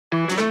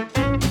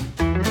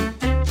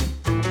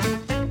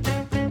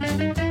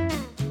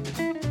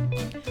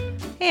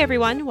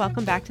everyone,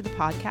 welcome back to the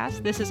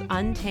podcast. This is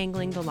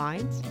Untangling the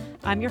Lines.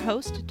 I'm your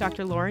host,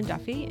 Dr. Lauren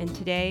Duffy, and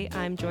today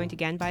I'm joined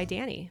again by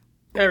Danny.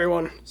 Hey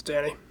everyone, it's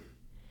Danny.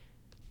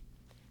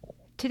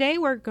 Today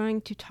we're going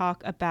to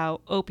talk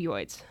about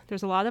opioids.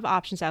 There's a lot of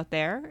options out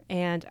there,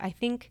 and I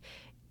think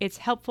it's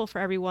helpful for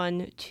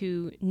everyone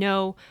to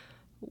know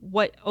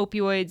what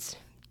opioids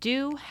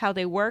do, how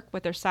they work,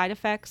 what their side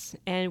effects,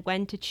 and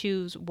when to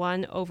choose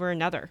one over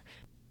another.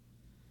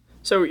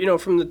 So,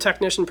 from the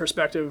technician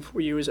perspective,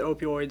 we use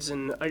opioids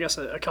in, I guess,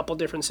 a couple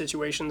different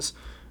situations.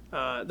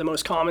 The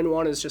most common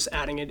one is just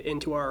adding it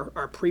into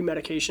our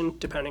pre-medication,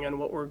 depending on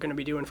what we're going to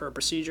be doing for a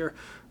procedure.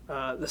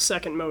 The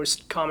second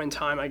most common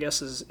time, I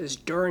guess, is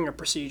during a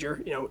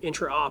procedure,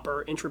 intra-op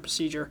or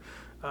intra-procedure,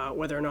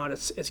 whether or not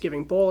it's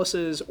giving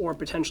boluses or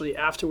potentially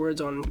afterwards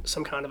on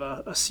some kind of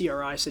a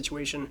CRI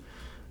situation.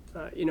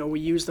 We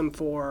use them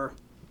for,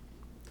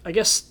 I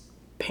guess,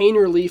 pain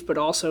relief, but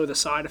also the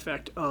side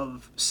effect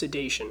of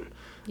sedation.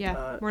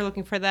 Yeah, we're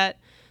looking for that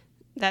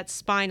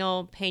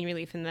spinal pain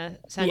relief in the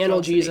central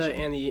analgesia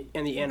sedation.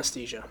 and the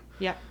anesthesia.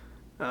 Yeah.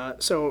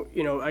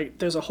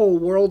 There's a whole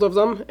world of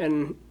them,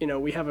 and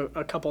we have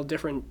a couple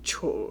different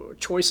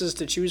choices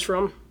to choose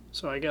from.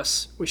 So I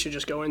guess we should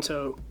just go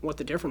into what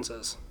the difference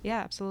is. Yeah,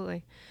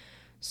 absolutely.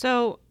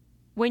 So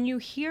when you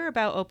hear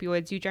about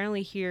opioids, you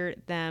generally hear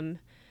them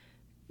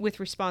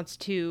with response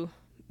to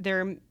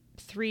their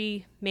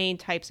three main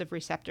types of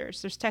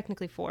receptors. There's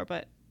technically four,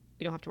 but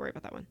we don't have to worry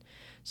about that one.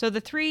 So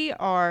the three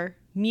are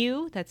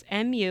mu, that's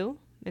mu,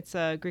 it's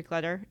a Greek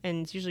letter,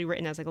 and it's usually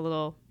written as like a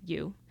little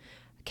u,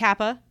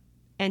 kappa,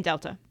 and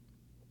delta.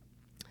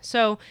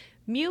 So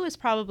mu is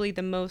probably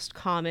the most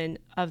common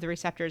of the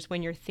receptors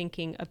when you're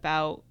thinking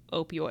about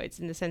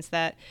opioids, in the sense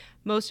that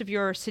most of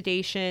your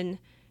sedation,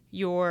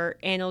 your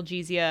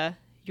analgesia,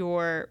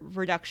 your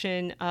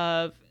reduction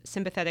of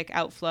sympathetic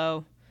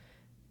outflow,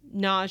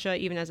 nausea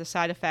even as a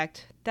side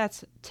effect,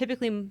 that's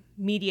typically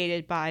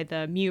mediated by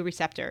the mu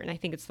receptor, and I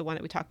think it's the one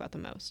that we talk about the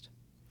most.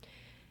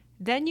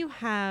 Then you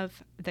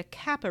have the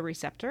kappa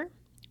receptor,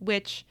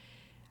 which,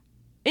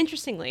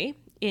 interestingly,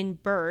 in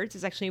birds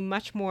is actually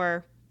much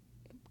more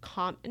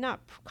not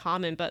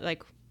common, but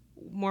like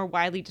more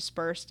widely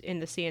dispersed in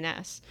the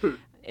CNS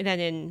than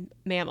in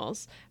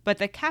mammals. But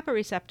the kappa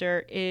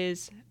receptor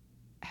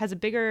has a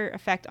bigger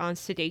effect on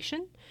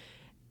sedation,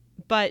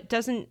 but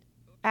doesn't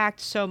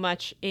act so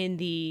much in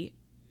the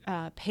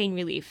pain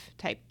relief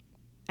type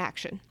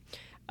action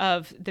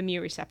of the mu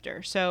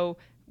receptor. So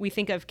we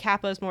think of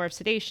kappa as more of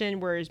sedation,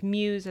 whereas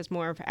mu's as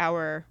more of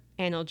our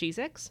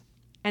analgesics.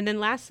 And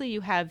then lastly,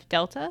 you have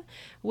delta,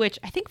 which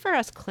I think for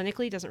us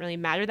clinically doesn't really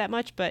matter that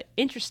much, but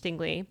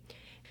interestingly,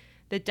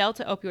 the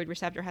delta opioid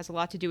receptor has a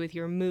lot to do with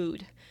your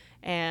mood,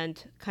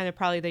 and kind of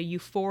probably the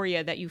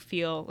euphoria that you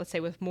feel, let's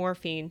say with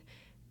morphine,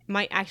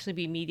 might actually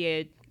be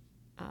mediated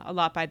a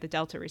lot by the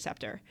delta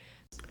receptor.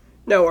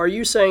 Now, are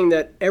you saying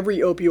that every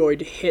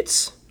opioid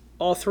hits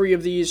all three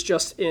of these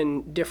just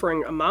in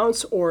differing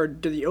amounts, or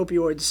do the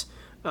opioids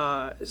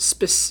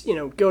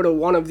go to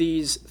one of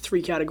these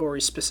three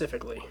categories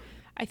specifically?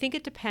 I think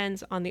it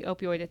depends on the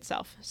opioid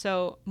itself.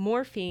 So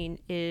morphine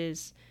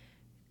is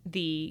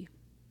the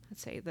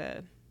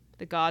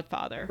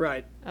godfather.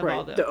 Right.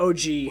 All the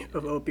OG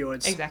of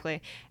opioids.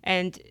 Exactly.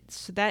 And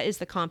so that is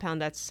the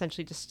compound that's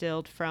essentially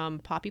distilled from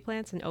poppy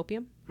plants and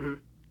opium. Mm-hmm.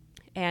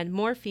 And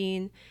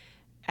morphine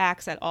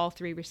acts at all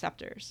three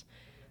receptors.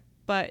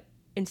 But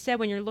instead,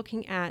 when you're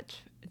looking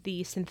at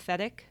the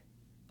synthetic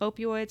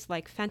opioids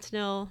like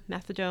fentanyl,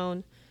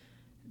 methadone,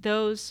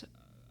 those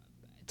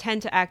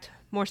tend to act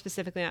more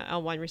specifically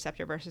on one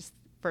receptor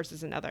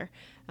versus another.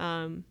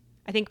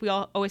 I think we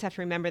always have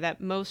to remember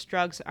that most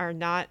drugs are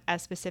not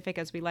as specific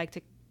as we like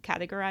to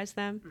categorize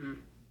them. Mm-hmm.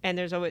 And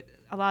there's always,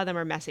 a lot of them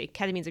are messy.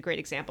 Ketamine's a great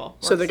example.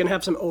 So they can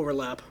have some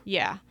overlap.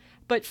 Yeah.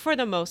 But for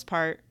the most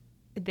part,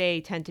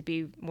 they tend to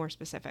be more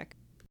specific.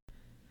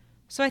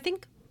 So I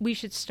think we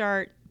should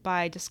start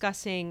by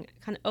discussing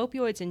kind of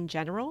opioids in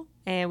general,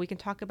 and we can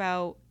talk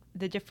about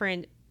the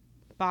different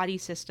body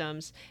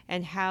systems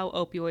and how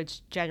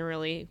opioids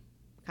generally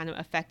kind of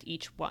affect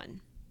each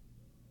one.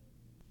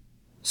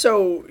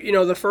 So,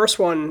 the first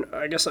one,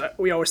 I guess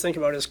we always think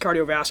about is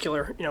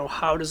cardiovascular.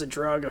 How does a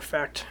drug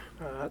affect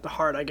the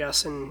heart, I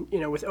guess? And,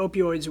 with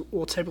opioids,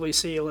 we'll typically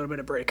see a little bit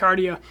of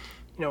bradycardia.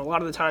 A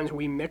lot of the times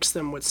we mix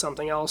them with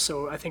something else,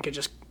 so I think it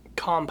just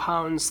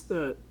compounds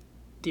the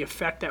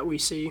effect that we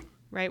see.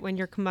 Right, when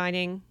you're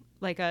combining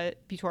like a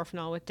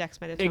butorphanol with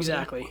dexmedetomidine.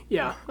 Exactly,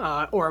 yeah.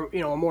 Or,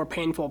 a more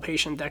painful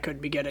patient that could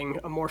be getting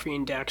a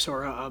morphine dex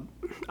or a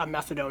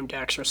methadone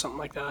dex or something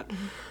like that.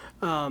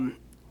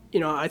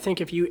 Mm-hmm. I think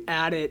if you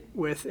add it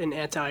with an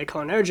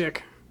anticholinergic,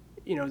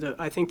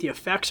 I think the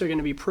effects are going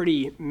to be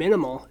pretty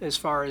minimal as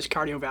far as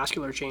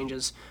cardiovascular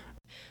changes.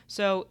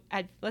 So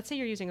let's say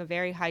you're using a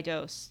very high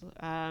dose.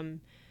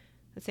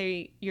 Let's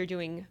say you're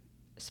doing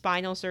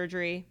spinal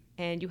surgery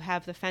and you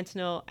have the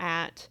fentanyl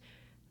at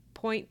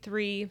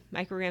 0.3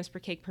 micrograms per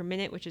kg per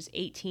minute, which is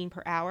 18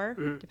 per hour,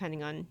 mm-hmm.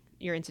 depending on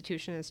your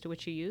institution as to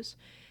which you use.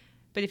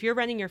 But if you're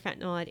running your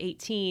fentanyl at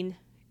 18,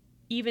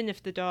 even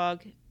if the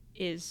dog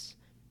is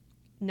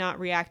not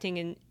reacting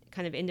and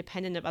kind of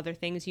independent of other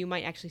things, you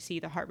might actually see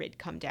the heart rate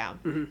come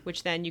down,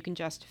 which then you can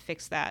just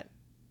fix that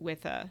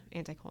with a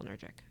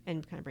anticholinergic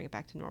and kind of bring it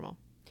back to normal.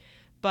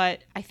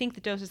 But I think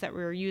the doses that we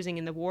were using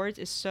in the wards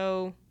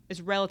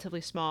is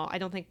relatively small. I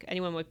don't think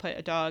anyone would put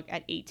a dog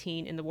at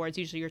 18 in the wards.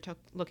 Usually you're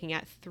looking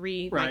at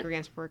 3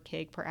 micrograms per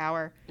kg per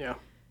hour. Yeah.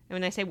 And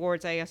when I say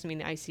wards, I also mean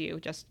the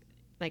ICU, just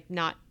like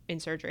not in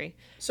surgery.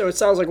 So it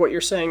sounds like what you're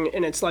saying,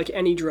 and it's like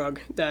any drug,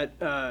 that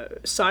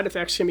side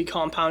effects can be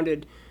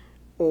compounded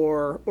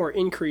or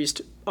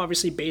increased,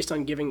 obviously based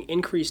on giving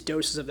increased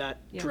doses of that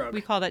drug.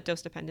 We call that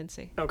dose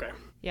dependency. Okay.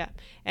 Yeah.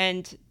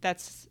 And that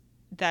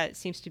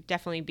seems to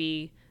definitely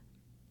be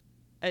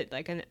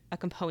a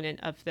component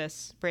of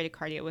this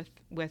bradycardia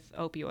with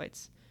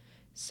opioids.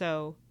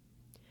 So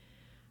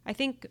I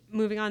think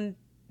moving on,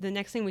 the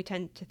next thing we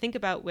tend to think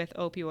about with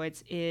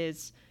opioids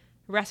is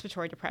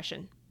respiratory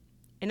depression.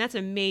 And that's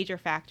a major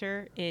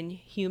factor in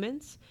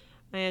humans.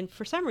 And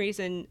for some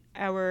reason,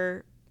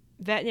 our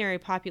veterinary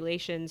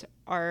populations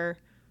are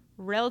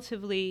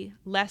relatively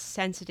less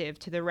sensitive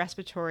to the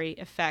respiratory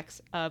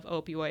effects of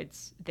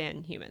opioids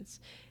than humans.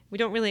 We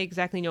don't really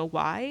exactly know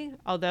why,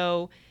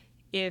 although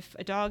if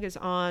a dog is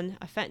on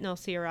a fentanyl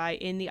CRI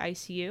in the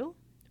ICU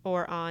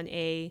or on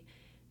a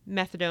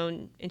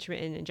methadone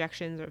intermittent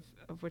injections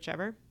of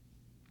whichever,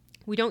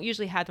 we don't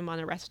usually have them on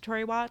a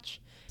respiratory watch.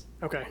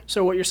 Okay,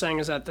 so what you're saying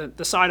is that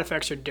the side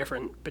effects are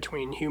different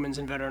between humans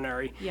and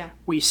veterinary. Yeah.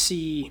 We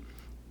see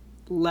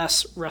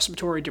less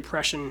respiratory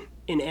depression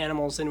in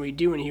animals than we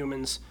do in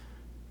humans,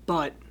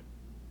 but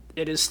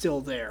it is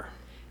still there.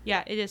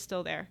 Yeah, it is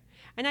still there.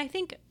 And I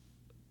think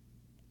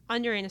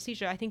under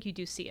anesthesia, I think you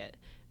do see it,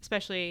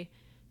 especially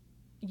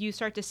you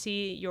start to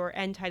see your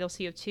end tidal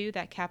CO2,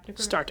 that capnic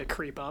start to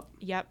creep up.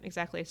 Yep,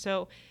 exactly.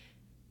 So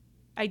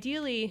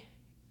ideally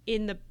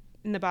in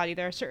the body,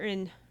 there are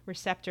certain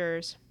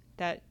receptors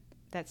that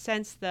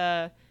sense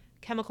the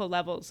chemical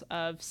levels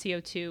of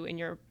CO2 in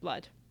your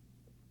blood.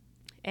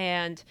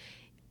 And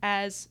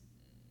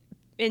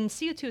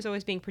CO2 is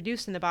always being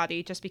produced in the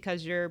body just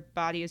because your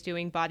body is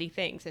doing body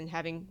things and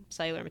having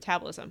cellular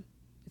metabolism.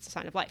 It's a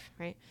sign of life,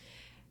 right?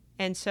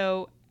 And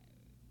so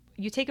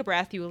you take a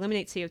breath, you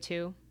eliminate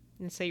CO2,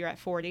 and say you're at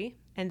 40,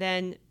 and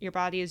then your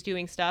body is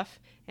doing stuff,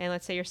 and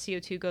let's say your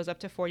CO2 goes up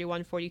to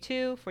 41,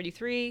 42,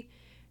 43,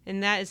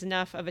 and that is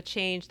enough of a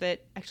change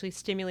that actually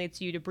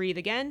stimulates you to breathe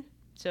again.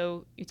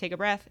 So you take a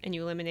breath and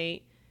you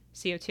eliminate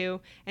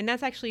CO2, and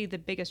that's actually the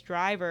biggest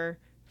driver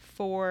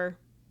for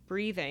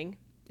breathing,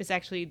 is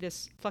actually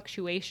this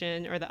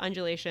fluctuation or the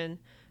undulation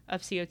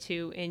of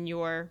CO2 in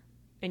your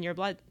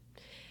blood.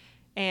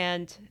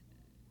 And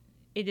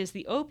it is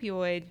the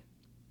opioid,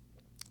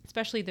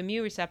 especially the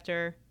mu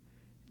receptor,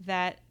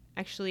 that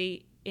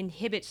actually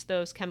inhibits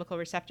those chemical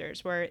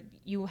receptors, where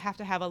you have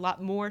to have a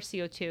lot more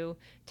CO2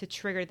 to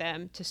trigger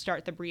them to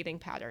start the breathing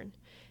pattern.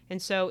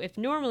 And so if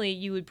normally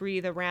you would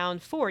breathe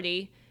around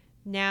 40,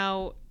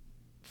 now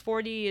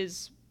 40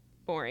 is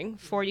boring,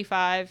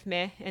 45,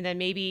 meh, and then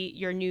maybe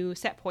your new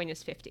set point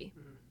is 50.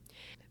 Mm-hmm.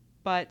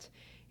 But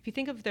if you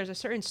think of, there's a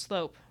certain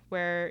slope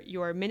where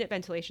your minute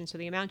ventilation, so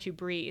the amount you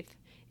breathe,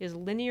 is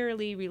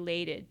linearly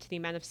related to the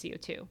amount of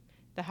CO2.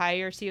 The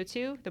higher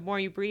CO2, the more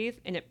you breathe,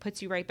 and it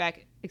puts you right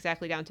back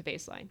exactly down to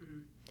baseline. Mm-hmm.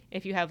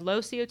 If you have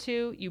low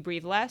CO2, you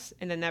breathe less,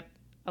 and then that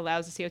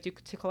allows the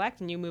CO2 to collect,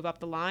 and you move up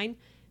the line,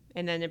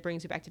 and then it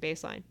brings you back to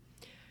baseline.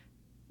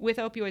 With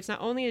opioids,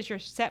 not only is your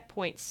set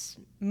points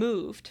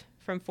moved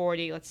from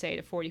 40, let's say,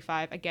 to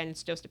 45, again,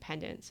 it's dose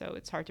dependent, so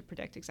it's hard to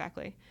predict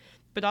exactly,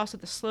 but also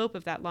the slope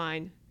of that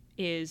line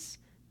is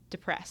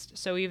depressed.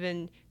 So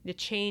even the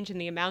change in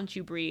the amount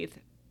you breathe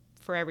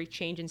for every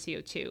change in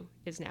CO2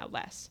 is now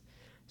less.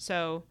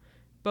 So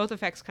both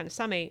effects kind of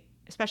summate,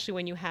 especially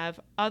when you have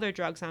other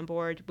drugs on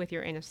board with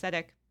your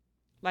anesthetic,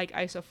 like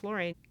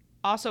isoflurane,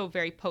 also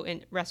very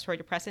potent respiratory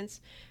depressants,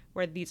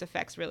 where these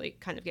effects really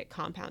kind of get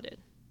compounded.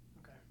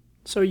 Okay.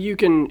 So you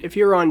can, if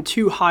you're on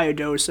too high a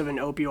dose of an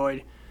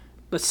opioid,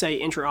 let's say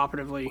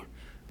intraoperatively,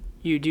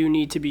 you do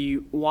need to be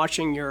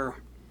watching your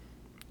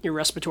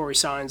respiratory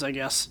signs, I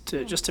guess,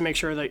 just to make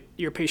sure that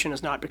your patient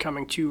is not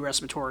becoming too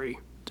respiratory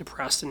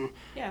depressed, and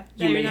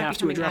you may have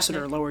to address it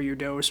or lower your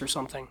dose or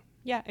something.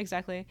 Yeah,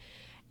 exactly.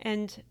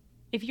 And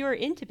if you're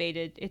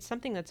intubated, it's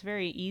something that's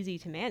very easy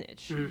to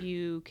manage. Mm-hmm.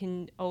 You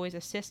can always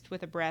assist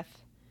with a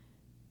breath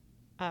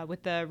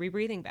with the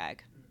rebreathing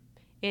bag.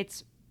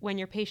 It's when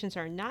your patients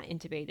are not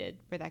intubated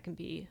where that can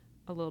be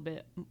a little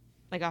bit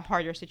like a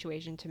harder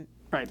situation to deal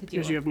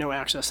because you have no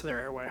access to their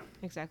airway.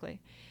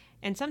 Exactly.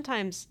 And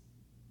sometimes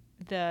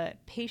the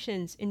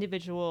patient's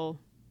individual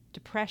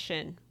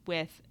depression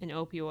with an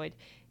opioid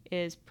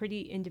is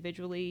pretty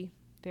individually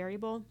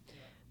variable.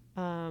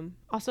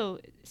 Also,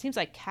 it seems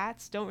like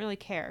cats don't really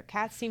care.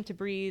 Cats seem to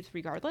breathe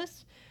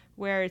regardless,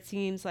 where it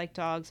seems like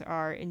dogs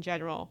are, in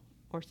general,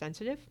 more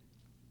sensitive.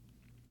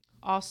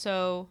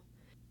 Also,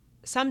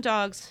 some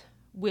dogs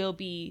will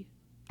be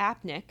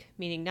apneic,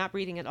 meaning not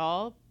breathing at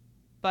all,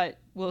 but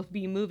will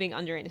be moving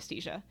under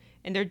anesthesia.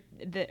 And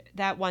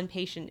that one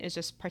patient is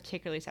just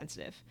particularly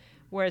sensitive,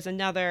 whereas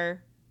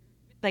another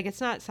like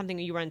it's not something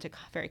that you run into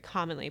very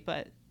commonly,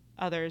 but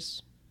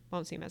others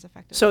won't seem as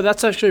effective. So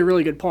that's actually a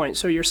really good point.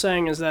 So you're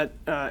saying is that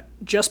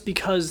just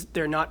because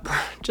they're not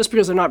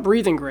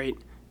breathing great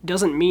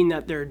doesn't mean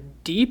that they're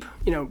deep.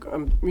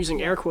 I'm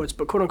using air quotes,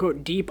 but quote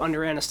unquote deep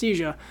under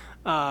anesthesia.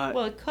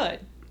 Well, it could.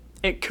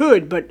 It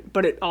could,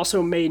 but it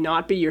also may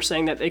not be. You're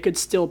saying that they could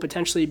still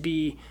potentially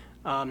be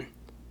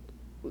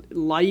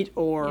light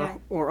or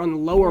on the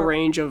lower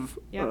range of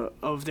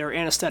their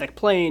anesthetic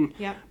plane,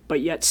 but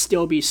yet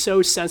still be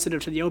so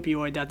sensitive to the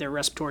opioid that they're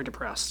respiratory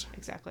depressed.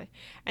 Exactly.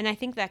 And I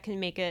think that can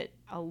make it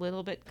a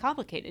little bit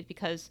complicated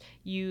because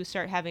you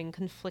start having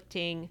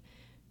conflicting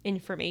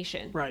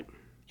information. Right.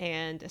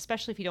 And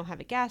especially if you don't have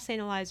a gas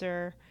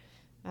analyzer,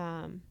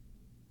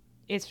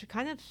 it's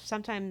kind of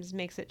sometimes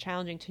makes it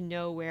challenging to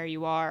know where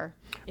you are.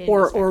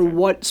 Or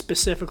what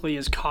specifically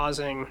is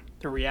causing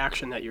the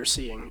reaction that you're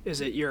seeing.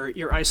 Is it your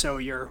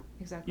ISO, your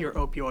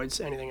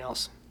opioids, anything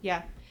else?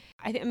 Yeah.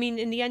 I mean,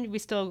 in the end, we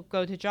still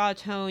go to jaw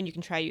tone. You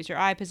can try to use your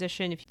eye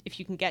position. If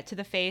you can get to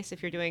the face,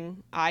 if you're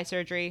doing eye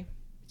surgery,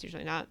 it's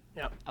usually not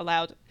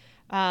allowed.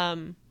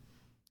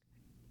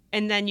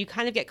 And then you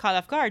kind of get caught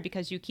off guard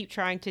because you keep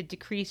trying to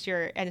decrease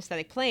your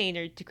anesthetic plane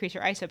or decrease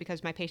your ISO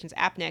because my patient's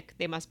apneic,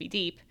 they must be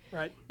deep.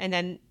 Right. And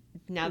then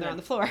now they're on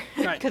the floor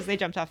because they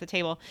jumped off the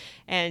table.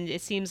 And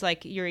it seems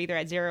like you're either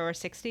at 0 or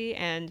 60.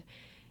 And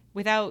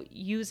without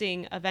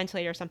using a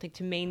ventilator or something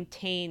to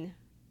maintain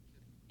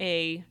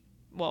a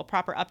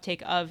proper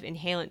uptake of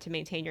inhalant to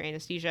maintain your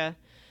anesthesia,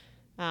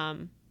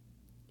 those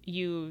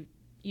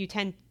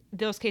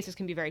cases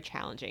can be very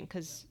challenging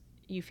because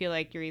you feel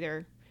like you're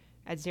either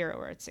at 0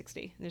 or at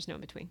 60. And there's no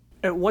in between.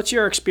 What's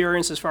your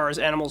experience as far as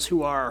animals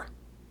who are,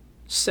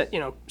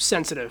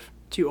 sensitive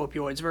to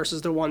opioids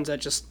versus the ones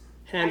that just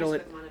handle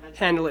it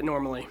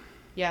normally?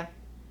 Yeah,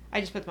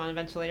 I just put them on a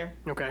ventilator.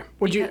 Okay.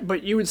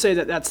 But you would say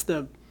that that's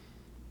the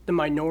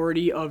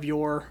minority of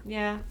your...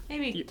 Yeah,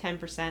 maybe 10%,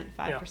 5%.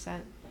 Yeah.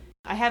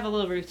 I have a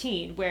little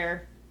routine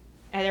where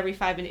at every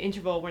 5-minute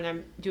interval when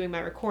I'm doing my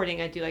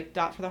recording, I do like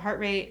dot for the heart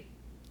rate,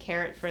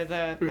 caret for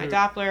my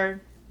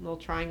Doppler, little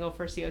triangle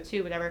for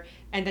CO2, whatever,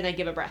 and then I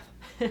give a breath.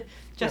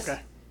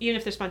 Even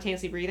if they're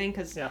spontaneously breathing,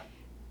 because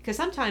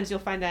sometimes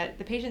you'll find that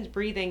the patient's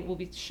breathing will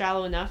be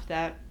shallow enough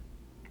that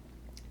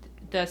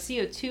the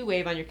CO2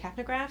 wave on your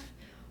capnograph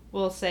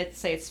will say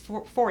it's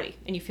 40,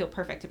 and you feel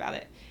perfect about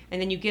it. And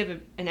then you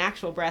give an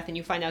actual breath, and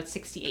you find out it's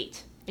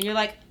 68. And you're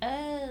like,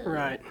 oh,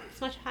 right.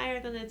 It's much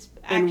higher than it's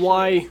actually. And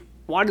why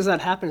does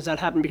that happen? Does that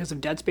happen because of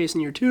dead space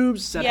in your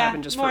tubes? Does that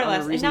happen just more for or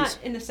less. other reasons? And not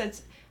in the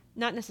sense,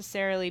 not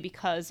necessarily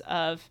because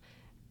of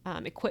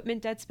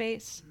equipment dead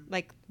space,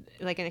 like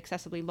an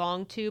excessively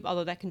long tube,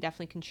 although that can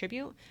definitely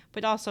contribute,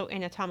 but also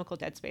anatomical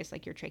dead space,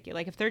 like your trachea.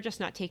 Like if they're just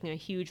not taking a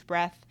huge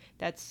breath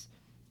that's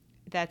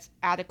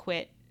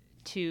adequate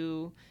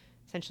to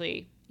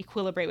essentially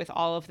equilibrate with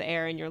all of the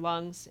air in your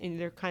lungs, and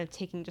they're kind of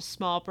taking just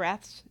small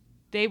breaths,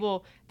 they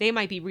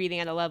might be breathing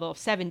at a level of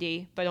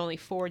 70, but only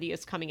 40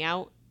 is coming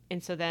out.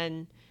 And so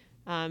then,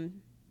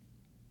 and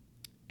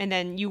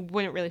then you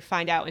wouldn't really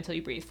find out until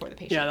you breathe for the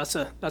patient.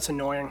 Yeah, that's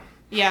annoying.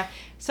 Yeah.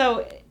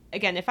 So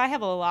again, if I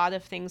have a lot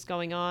of things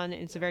going on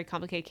and it's a very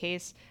complicated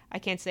case, I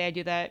can't say I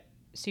do that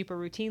super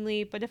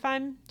routinely. But if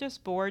I'm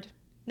just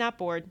not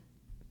bored,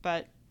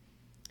 but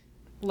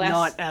less.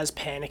 Not as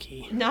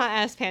panicky. Not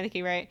as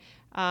panicky, right?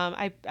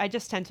 I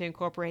just tend to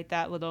incorporate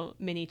that little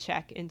mini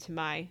check into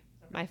my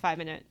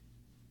 5-minute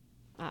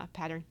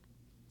pattern.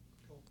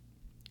 Cool.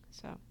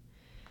 So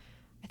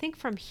I think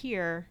from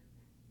here,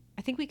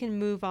 we can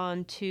move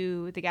on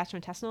to the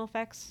gastrointestinal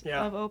effects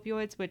of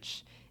opioids,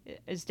 which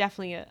is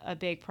definitely a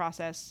big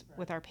process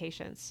with our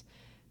patients.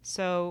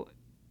 So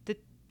the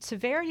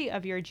severity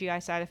of your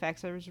GI side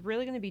effects is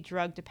really going to be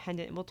drug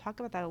dependent, and we'll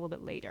talk about that a little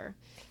bit later.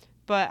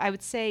 But I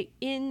would say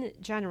in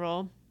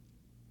general,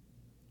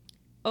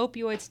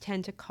 opioids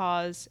tend to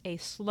cause a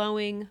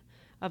slowing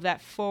of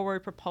that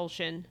forward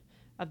propulsion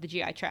of the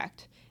GI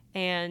tract.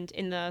 And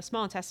in the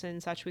small intestine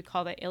and such, we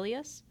call that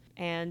ileus.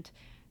 And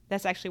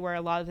that's actually where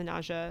a lot of the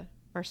nausea,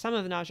 or some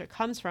of the nausea,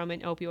 comes from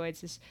in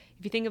opioids. Is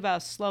if you think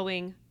about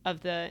slowing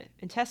of the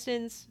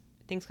intestines,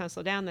 things kind of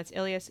slow down, that's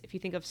ileus. If you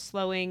think of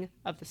slowing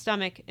of the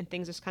stomach and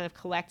things just kind of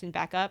collect and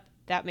back up,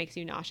 that makes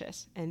you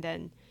nauseous. And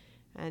then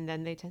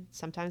they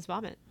sometimes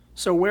vomit.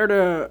 So where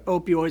do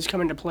opioids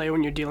come into play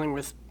when you're dealing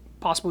with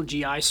possible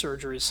GI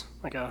surgeries,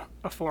 like a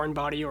foreign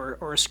body or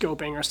a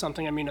scoping or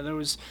something? I mean,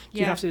 do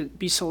you have to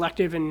be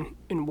selective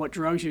in what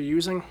drugs you're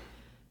using?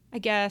 I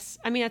guess.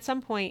 I mean, at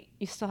some point,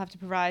 you still have to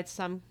provide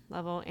some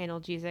level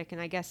analgesic, and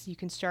I guess you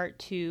can start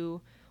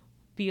to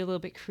be a little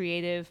bit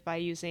creative by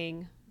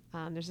using,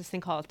 there's this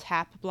thing called a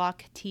TAP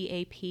block,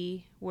 TAP,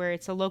 where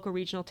it's a local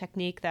regional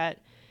technique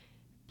that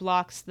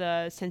blocks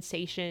the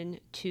sensation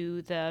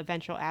to the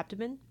ventral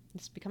abdomen.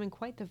 It's becoming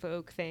quite the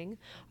vogue thing,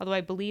 although I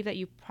believe that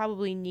you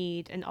probably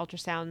need an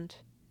ultrasound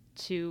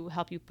to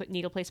help you put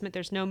needle placement.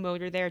 There's no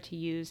motor there to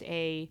use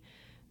a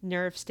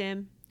nerve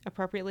stim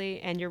appropriately,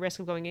 and your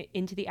risk of going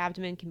into the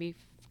abdomen can be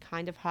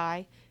kind of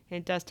high, and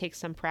it does take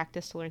some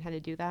practice to learn how to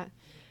do that.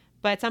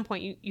 But at some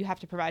point, you have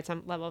to provide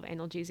some level of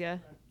analgesia,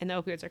 and the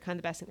opioids are kind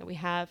of the best thing that we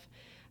have.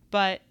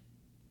 But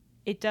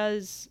it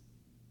does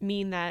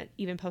mean that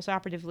even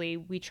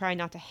postoperatively, we try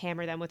not to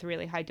hammer them with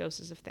really high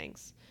doses of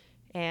things.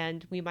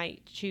 And we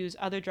might choose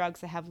other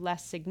drugs that have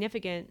less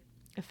significant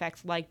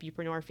effects, like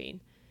buprenorphine.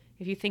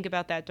 If you think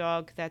about that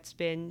dog that's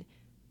been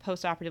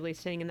postoperatively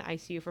sitting in the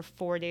ICU for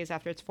 4 days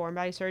after its foreign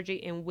body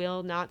surgery and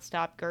will not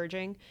stop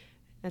gurging,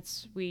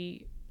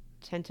 we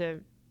tend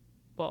to,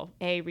 well,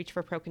 reach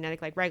for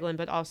prokinetic like Reglan,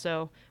 but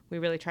also we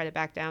really try to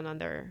back down on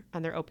their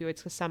opioids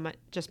because some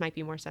just might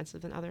be more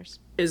sensitive than others.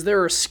 Is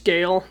there a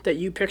scale that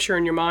you picture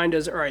in your mind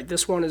as, all right,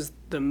 this one is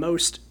the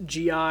most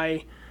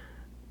GI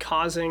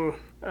causing,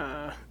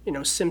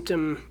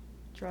 symptom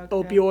Drug,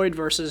 opioid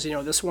versus,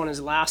 this one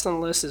is last on the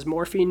list? Is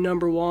morphine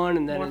number one?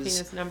 And then morphine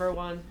is number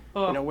one.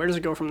 Oh. Where does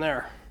it go from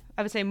there?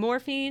 I would say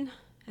morphine,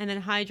 and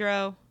then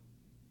hydro,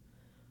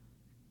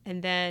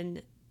 and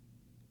then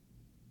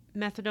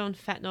methadone,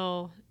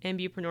 fentanyl, and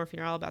buprenorphine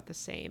are all about the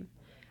same.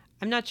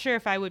 I'm not sure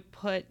if I would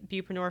put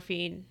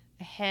buprenorphine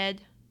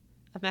ahead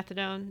of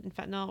methadone and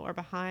fentanyl or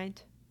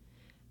behind,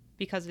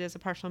 because it is a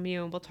partial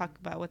mu, and we'll talk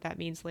about what that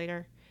means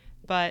later.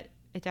 But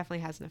it definitely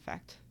has an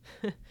effect.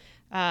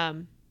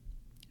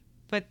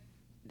 But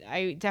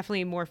I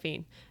definitely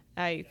morphine.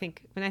 I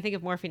think when I think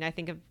of morphine, I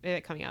think of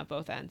it coming out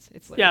both ends.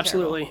 It's literally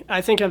absolutely. terrible.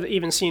 I think I've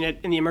even seen it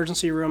in the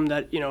emergency room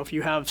that, if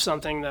you have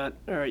something that,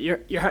 or you're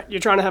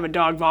trying to have a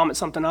dog vomit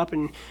something up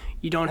and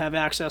you don't have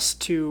access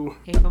to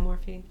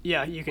apomorphine.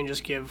 Yeah, you can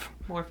just give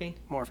morphine.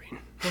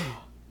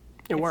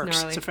 It works.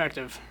 Gnarly. It's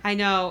effective. I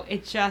know.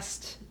 It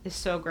just is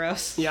so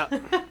gross. Yeah.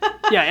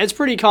 Yeah, it's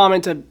pretty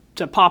common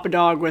to pop a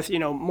dog with,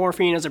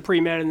 morphine as a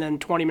pre-med, and then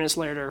 20 minutes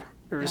later,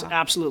 there's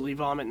absolutely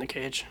vomit in the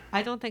cage.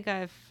 I don't think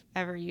I've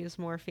ever used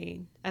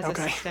morphine as a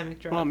systemic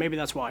drug. Well, maybe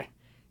that's why.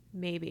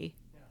 Maybe.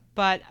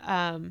 But,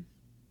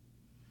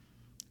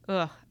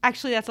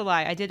 actually, that's a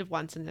lie. I did it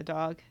once in the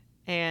dog,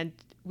 and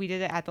we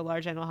did it at the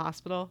large animal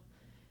hospital.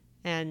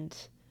 And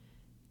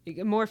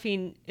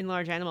morphine in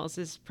large animals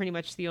is pretty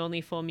much the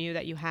only full mu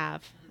that you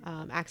have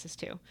access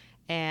to.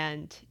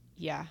 And,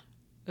 yeah,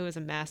 it was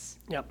a mess.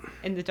 Yep.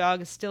 And the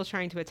dog is still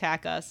trying to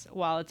attack us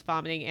while it's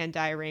vomiting and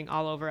diarrheaing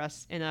all over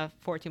us in a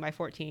 14 by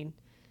 14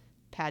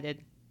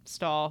 padded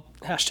stall.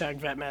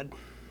 #VetMed.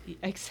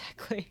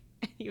 Exactly.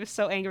 He was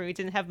so angry. We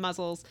didn't have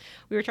muzzles.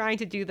 We were trying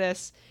to do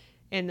this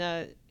in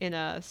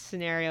a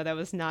scenario that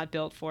was not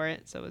built for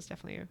it. So it was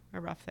definitely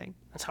a rough thing.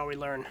 That's how we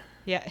learn.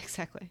 Yeah,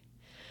 exactly.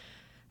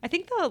 I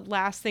think the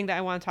last thing that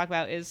I want to talk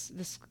about is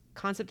this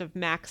concept of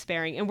MAC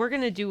sparing. And we're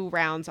going to do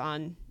rounds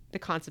on the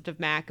concept of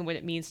MAC and what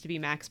it means to be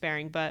MAC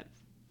sparing. But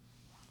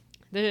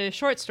the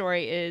short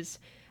story is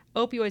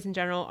opioids in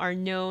general are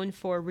known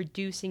for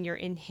reducing your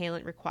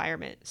inhalant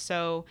requirement.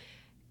 So,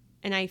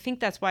 and I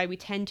think that's why we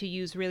tend to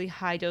use really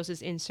high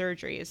doses in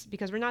surgeries,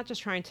 because we're not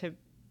just trying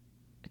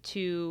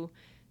to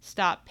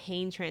stop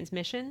pain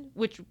transmission,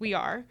 which we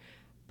are,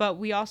 but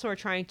we also are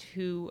trying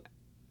to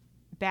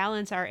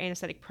balance our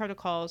anesthetic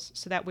protocols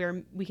so that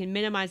we can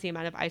minimize the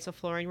amount of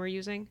isoflurane we're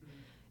using.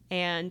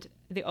 And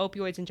the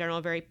opioids in general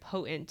are very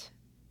potent,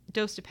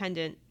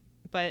 dose-dependent,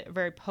 but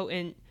very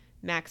potent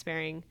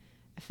MAC-sparing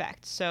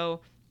effect.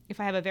 So if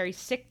I have a very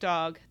sick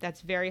dog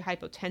that's very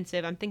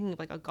hypotensive, I'm thinking of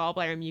like a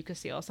gallbladder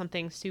mucocele,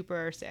 something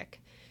super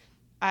sick,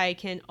 I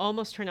can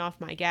almost turn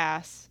off my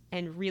gas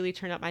and really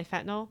turn up my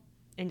fentanyl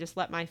and just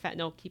let my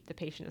fentanyl keep the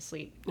patient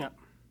asleep. Yeah.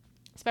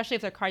 Especially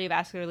if they're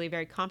cardiovascularly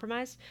very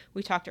compromised.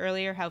 We talked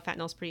earlier how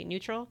fentanyl is pretty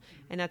neutral,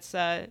 and that's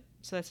a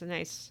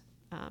nice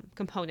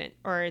component,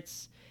 or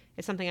it's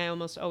something I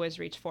almost always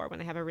reach for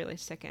when I have a really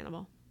sick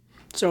animal.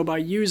 So by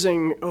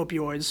using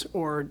opioids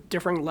or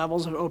different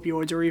levels of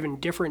opioids or even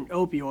different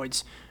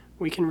opioids,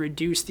 we can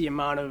reduce the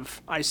amount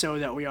of ISO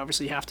that we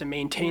obviously have to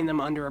maintain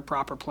them under a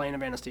proper plane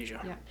of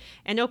anesthesia. Yeah.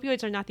 And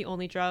opioids are not the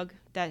only drug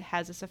that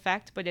has this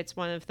effect, but it's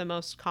one of the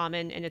most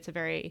common, and it's a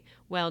very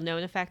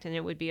well-known effect, and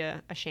it would be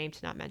a shame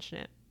to not mention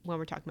it when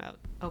we're talking about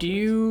opioids. Do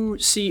you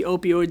see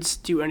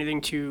opioids do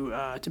anything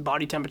to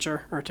body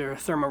temperature or to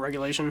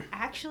thermoregulation?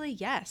 Actually,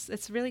 yes.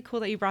 It's really cool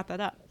that you brought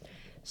that up.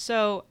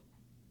 So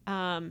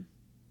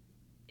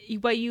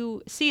what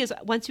you see is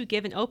once you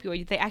give an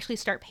opioid, they actually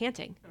start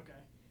panting. Okay.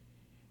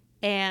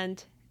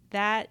 And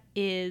that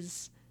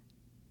is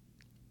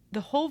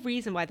the whole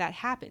reason why that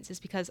happens is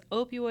because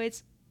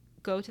opioids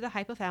go to the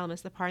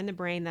hypothalamus, the part in the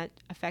brain that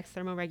affects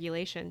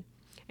thermoregulation,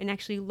 and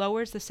actually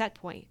lowers the set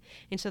point.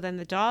 And so then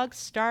the dogs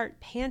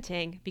start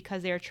panting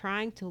because they are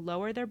trying to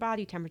lower their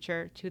body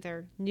temperature to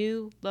their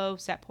new low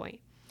set point.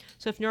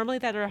 So if normally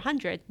that are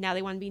 100, now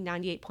they want to be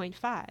 98.5.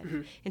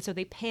 Mm-hmm. And so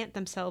they pant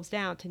themselves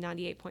down to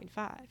 98.5.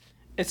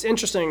 It's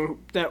interesting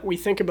that we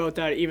think about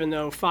that, even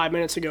though 5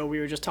 minutes ago we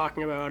were just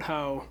talking about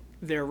how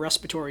they're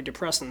respiratory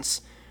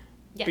depressants,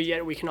 yes. But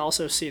yet we can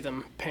also see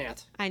them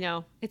pant. I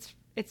know. It's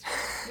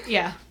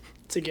yeah.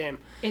 It's a game.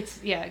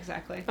 Yeah,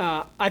 exactly.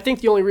 I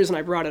think the only reason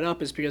I brought it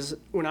up is because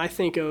when I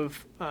think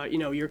of,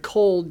 your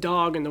cold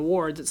dog in the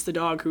wards, it's the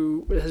dog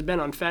who has been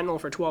on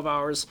fentanyl for 12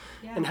 hours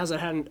and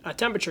hasn't had a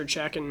temperature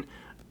check. And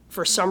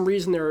for some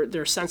reason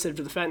they're sensitive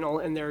to the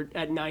fentanyl and they're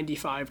at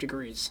 95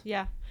 degrees.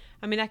 Yeah.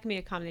 I mean, that can be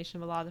a combination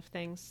of a lot of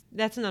things.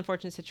 That's an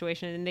unfortunate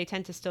situation, and they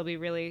tend to still be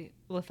really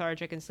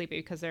lethargic and sleepy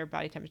because their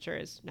body temperature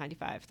is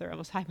 95. They're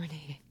almost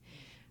hibernating.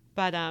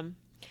 But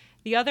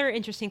the other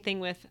interesting thing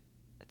with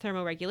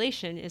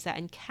thermoregulation is that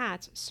in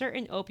cats,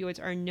 certain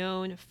opioids are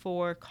known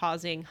for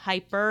causing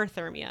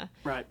hyperthermia.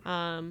 Right.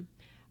 I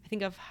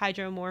think of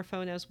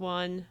hydromorphone as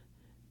one.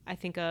 I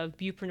think of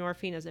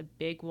buprenorphine as a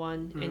big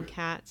one in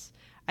cats.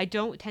 I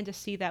don't tend to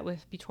see that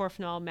with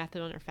butorphanol,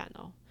 methadone, or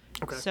fentanyl.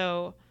 Okay.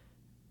 So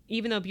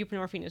even though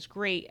buprenorphine is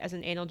great as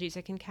an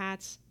analgesic in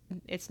cats,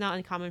 it's not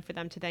uncommon for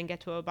them to then get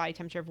to a body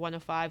temperature of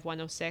 105,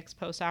 106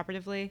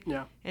 post-operatively.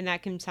 Yeah. And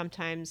that can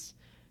sometimes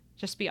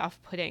just be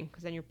off-putting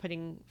because then you're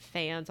putting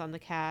fans on the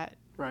cat,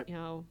 Right.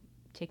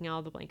 taking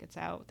all the blankets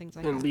out, things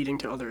like that. And leading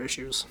to other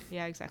issues.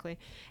 Yeah, exactly.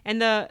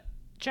 And the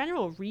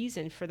general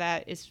reason for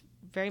that is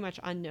very much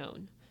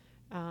unknown.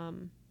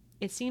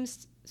 It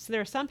seems so.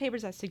 There are some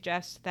papers that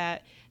suggest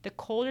that the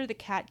colder the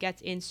cat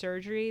gets in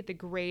surgery, the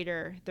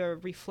greater the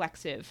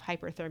reflexive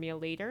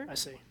hyperthermia later. I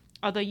see.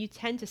 Although you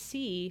tend to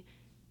see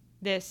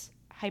this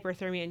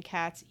hyperthermia in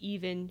cats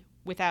even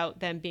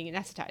without them being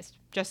anesthetized.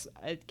 Just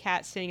a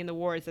cat sitting in the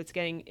wards that's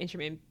getting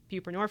intermittent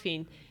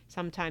buprenorphine,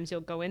 sometimes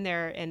you'll go in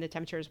there and the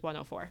temperature is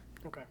 104.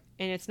 Okay.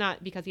 And it's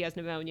not because he has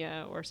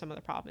pneumonia or some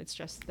other problem. It's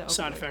just the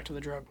Side opioid. effect of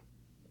the drug.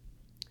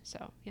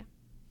 So, yeah.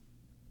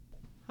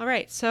 All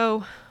right.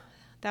 So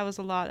that was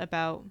a lot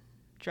about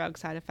drug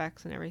side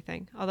effects and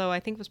everything, although I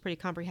think it was pretty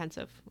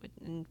comprehensive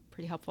and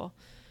pretty helpful.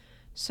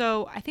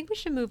 So I think we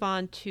should move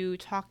on to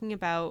talking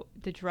about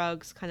the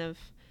drugs kind of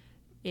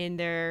in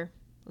their,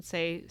 let's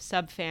say,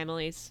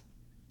 subfamilies.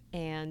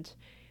 And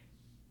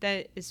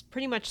that is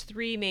pretty much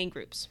three main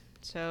groups.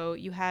 So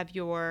you have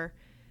your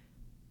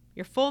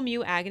full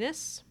mu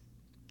agonists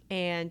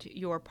and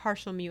your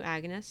partial mu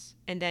agonists,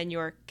 and then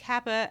your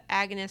kappa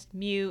agonist,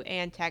 mu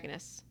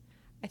antagonists.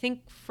 I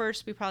think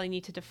first we probably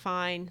need to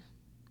define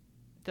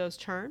those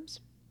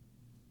terms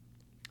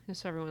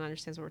just so everyone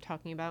understands what we're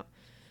talking about.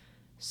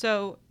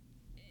 So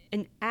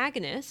an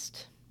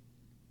agonist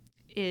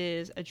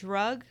is a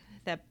drug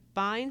that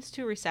binds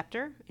to a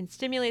receptor and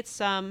stimulates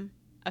some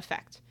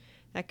effect.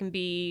 That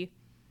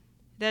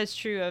is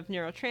true of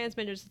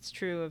neurotransmitters, it's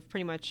true of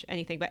pretty much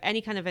anything, but any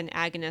kind of an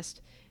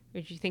agonist,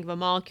 if you think of a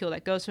molecule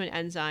that goes to an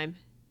enzyme,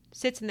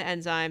 sits in the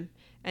enzyme,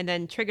 and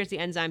then triggers the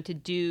enzyme to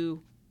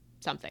do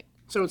something.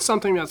 So it's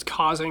something that's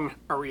causing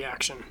a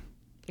reaction.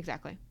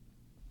 Exactly.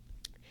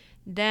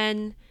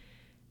 Then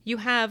you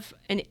have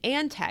an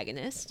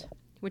antagonist,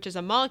 which is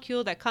a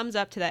molecule that comes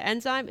up to that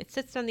enzyme, it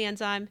sits on the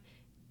enzyme,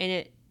 and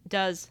it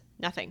does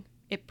nothing.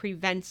 It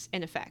prevents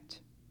an effect.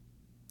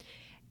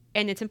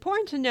 And it's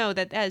important to know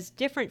that that is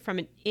different from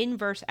an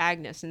inverse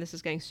agonist, and this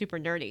is getting super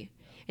nerdy.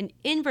 An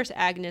inverse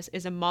agonist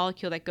is a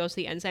molecule that goes to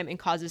the enzyme and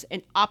causes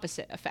an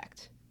opposite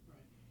effect.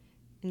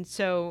 And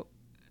so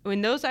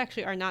when those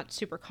actually are not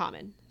super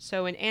common.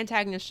 So an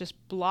antagonist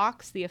just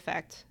blocks the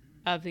effect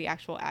of the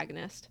actual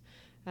agonist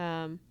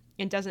and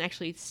doesn't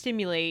actually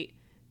stimulate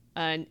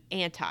an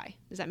anti.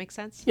 Does that make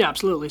sense? Yeah,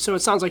 absolutely. So it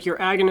sounds like your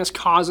agonist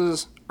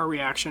causes a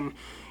reaction.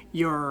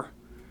 Your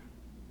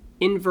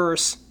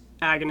inverse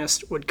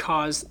agonist would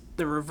cause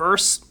the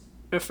reverse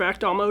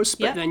effect almost,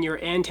 but then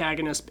your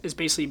antagonist is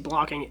basically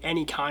blocking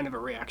any kind of a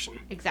reaction.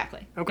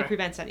 Exactly. Okay. It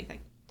prevents anything.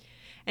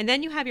 And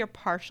then you have your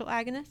partial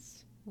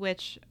agonists,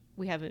 which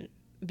we have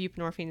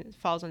buprenorphine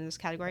falls under this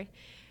category.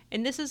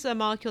 And this is a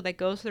molecule that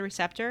goes to the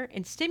receptor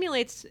and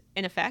stimulates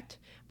an effect,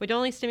 but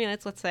only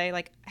stimulates, let's say,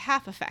 like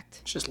half effect.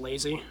 It's just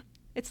lazy.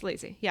 It's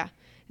lazy, yeah.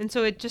 And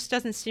so it just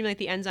doesn't stimulate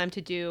the enzyme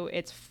to do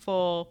its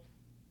full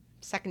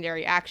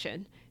secondary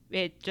action.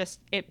 It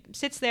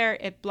sits there,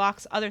 it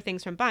blocks other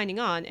things from binding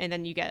on, and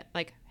then you get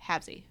like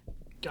halvesy.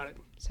 Got it.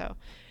 So,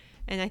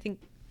 and I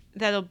think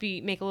that'll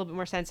make a little bit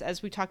more sense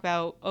as we talk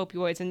about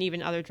opioids and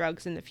even other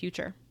drugs in the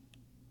future.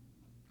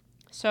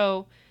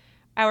 So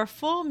our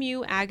full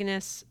mu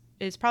agonist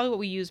is probably what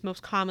we use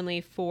most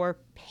commonly for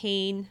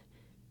pain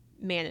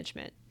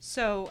management.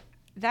 So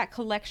that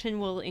collection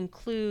will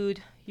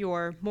include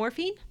your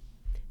morphine,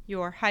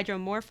 your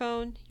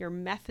hydromorphone, your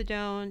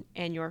methadone,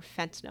 and your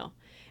fentanyl.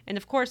 And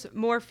of course,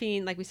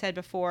 morphine, like we said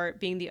before,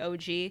 being the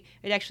OG, it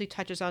actually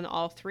touches on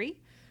all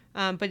three.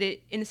 But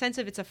in the sense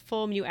of it's a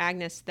full mu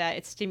agonist that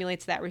it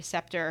stimulates that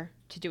receptor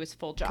to do its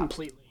full job.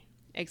 Completely.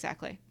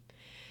 Exactly.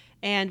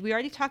 And we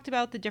already talked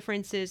about the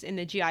differences in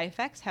the GI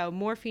effects, how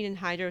morphine and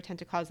hydro tend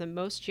to cause the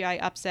most GI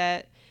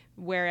upset,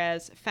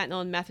 whereas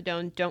fentanyl and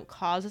methadone don't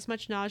cause as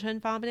much nausea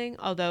and vomiting,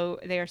 although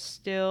they are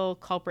still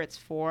culprits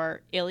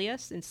for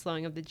ileus and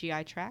slowing of the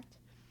GI tract.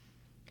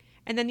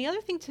 And then the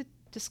other thing to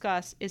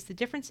discuss is the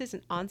differences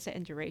in onset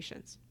and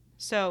durations.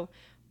 So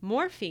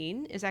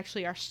morphine is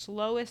actually our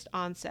slowest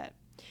onset.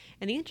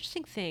 And the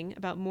interesting thing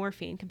about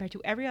morphine compared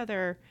to every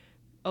other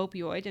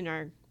opioid in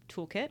our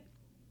toolkit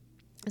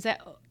is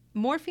that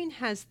morphine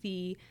has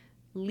the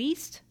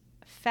least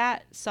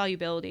fat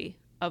solubility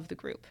of the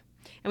group.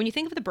 And when you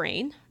think of the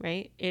brain,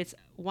 right, it's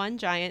one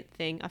giant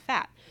thing of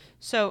fat.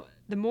 So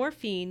the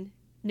morphine,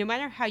 no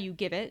matter how you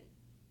give it,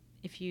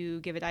 if you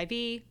give it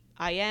IV,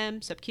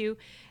 IM, sub-Q,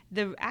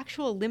 the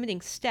actual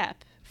limiting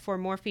step for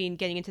morphine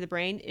getting into the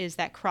brain is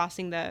that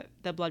crossing the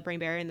blood-brain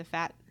barrier and the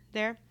fat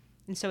there.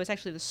 And so it's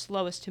actually the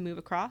slowest to move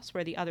across,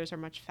 where the others are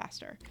much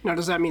faster. Now,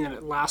 does that mean that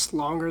it lasts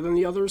longer than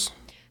the others?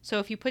 So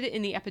if you put it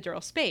in the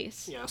epidural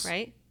space, Yes.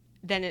 right,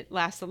 then it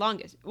lasts the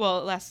longest. Well,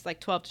 it lasts like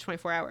 12 to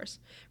 24 hours.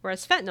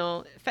 Whereas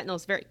fentanyl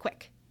is very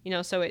quick,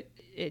 so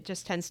it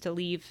just tends to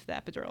leave the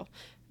epidural,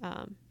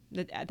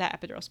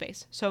 that epidural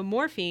space. So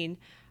morphine,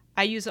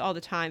 I use it all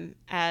the time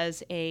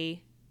as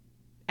a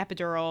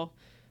epidural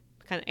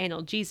kind of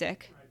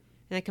analgesic,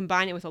 and I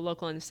combine it with a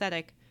local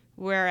anesthetic,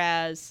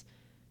 whereas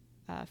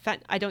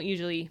I don't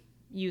usually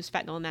use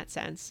fentanyl in that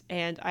sense,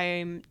 and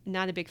I'm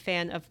not a big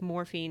fan of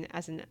morphine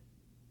as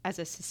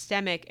a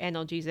systemic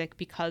analgesic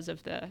because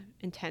of the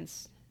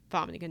intense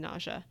vomiting and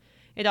nausea.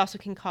 It also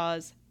can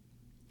cause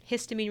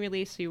histamine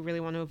release, so you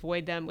really want to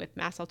avoid them with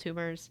mast cell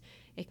tumors.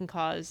 It can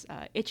cause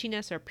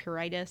itchiness or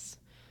pruritus.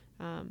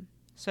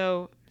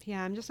 So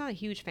yeah, I'm just not a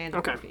huge fan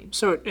of morphine.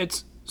 So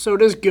it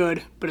is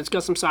good, but it's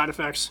got some side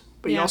effects.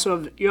 But Yeah.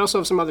 you also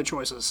have some other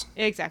choices.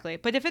 Exactly.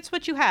 But if it's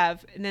what you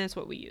have, then it's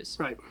what we use.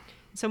 Right.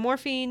 So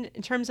morphine,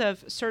 in terms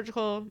of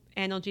surgical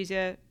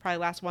analgesia, probably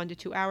lasts 1 to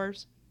 2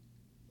 hours.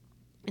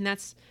 And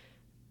that's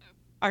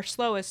our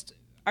slowest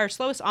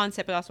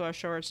onset, but also our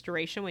shortest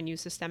duration when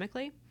used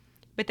systemically.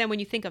 But then when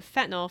you think of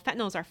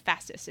fentanyl is our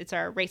fastest. It's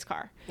our race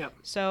car. Yep.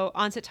 So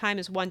onset time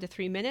is 1 to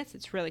 3 minutes.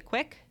 It's really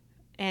quick.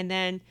 And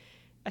then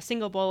a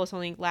single bolus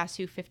only lasts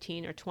you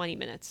 15 or 20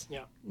 minutes.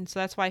 Yeah. And so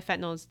that's why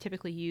fentanyl is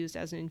typically used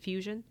as an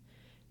infusion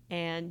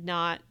and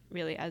not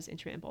really as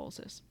intermittent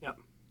boluses. Yep.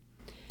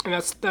 And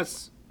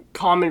that's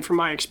common from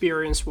my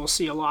experience. We'll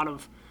see a lot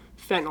of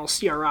fentanyl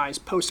CRIs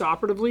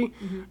post-operatively.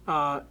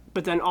 Mm-hmm.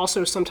 But then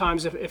also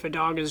sometimes if a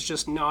dog is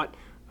just not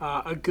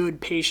a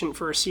good patient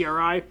for a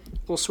CRI,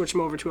 we'll switch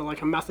them over to a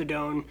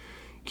methadone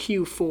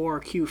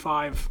Q4,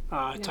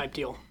 Q5 type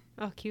deal.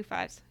 Oh,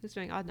 Q5s. Who's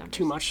doing odd numbers?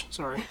 Too much,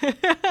 sorry.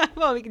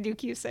 Well, we can do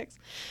Q6.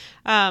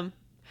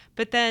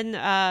 But then,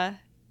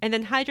 and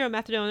then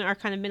hydromethadone are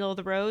kind of middle of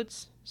the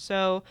roads.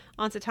 So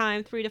onset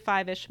time, 3 to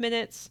 5-ish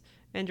minutes,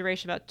 and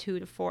duration about 2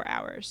 to 4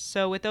 hours.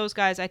 So with those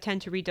guys, I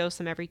tend to redose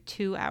them every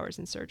 2 hours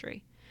in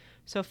surgery.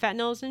 So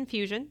fentanyl is an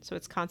infusion, so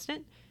it's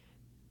constant.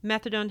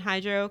 Methadone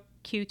hydro,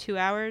 Q2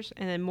 hours,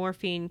 and then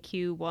morphine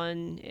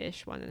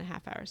Q1-ish,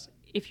 1.5 hours,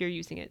 if you're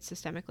using it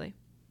systemically.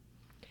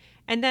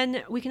 And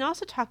then we can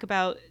also talk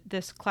about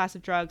this class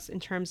of drugs in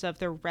terms of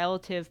their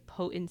relative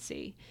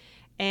potency.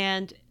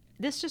 And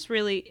this just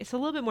really, it's a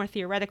little bit more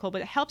theoretical,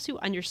 but it helps you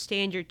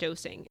understand your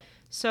dosing.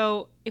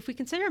 So if we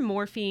consider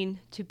morphine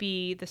to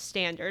be the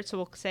standard, so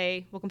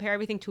we'll compare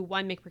everything to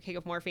 1 mg per kg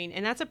of morphine,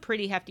 and that's a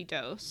pretty hefty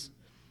dose.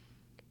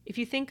 If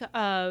you think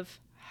of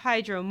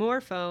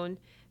hydromorphone,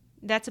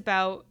 that's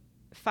about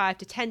 5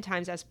 to 10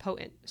 times as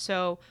potent.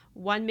 So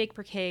 1 mg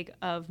per kg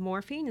of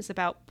morphine is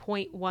about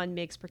 0.1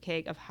 mg per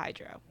kg of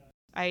hydro.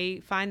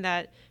 I find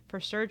that for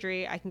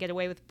surgery, I can get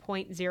away with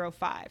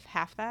 0.05,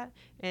 half that,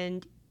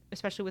 and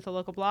especially with a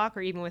local block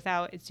or even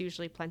without, it's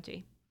usually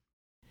plenty.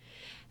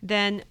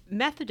 Then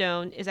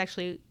methadone is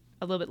actually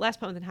a little bit less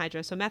potent than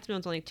hydro, so methadone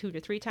is only 2 to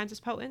 3 times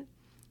as potent.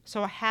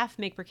 So a half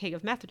mg per kg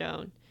of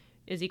methadone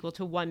is equal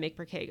to 1 mg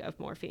per kg of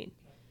morphine.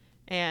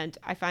 And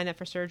I find that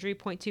for surgery,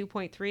 0.2,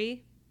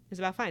 0.3 is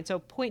about fine. So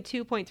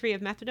 0.2, 0.3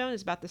 of methadone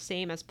is about the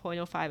same as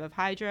 0.05 of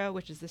hydro,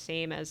 which is the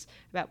same as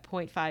about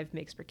 0.5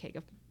 mg per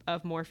kg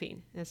of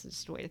morphine. This is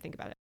just a way to think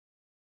about it.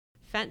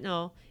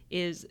 Fentanyl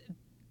is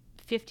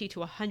 50 to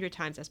 100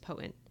 times as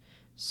potent.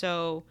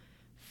 So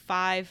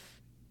 10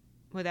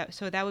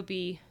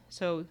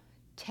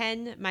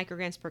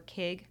 micrograms per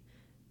kg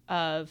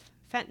of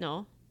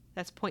fentanyl,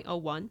 that's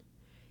 0.01,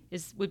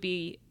 would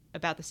be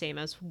about the same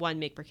as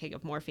 1 mg per kg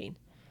of morphine.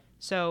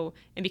 So,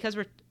 and because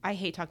I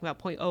hate talking about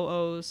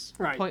 0.00s,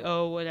 Right.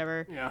 0.0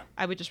 whatever, Yeah.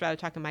 I would just rather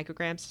talk in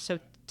micrograms. So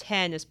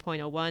 10 is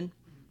 0.01.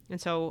 And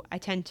so I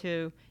tend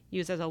to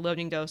use as a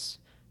loading dose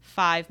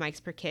 5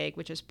 mics per kg,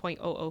 which is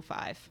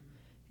 0.005.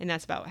 And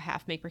that's about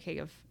 0.5 mg per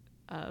kg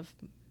of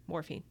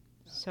morphine.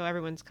 So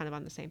everyone's kind of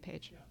on the same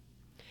page.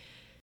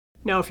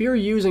 Now, if you're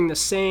using the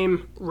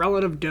same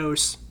relative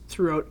dose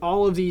throughout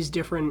all of these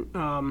different,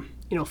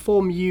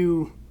 full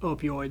mu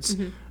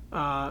opioids,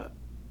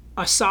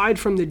 aside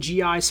from the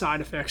GI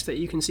side effects that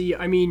you can see,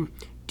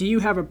 do you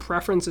have a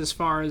preference as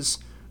far as,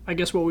 I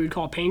guess, what we would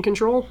call pain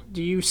control?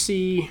 Do you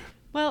see?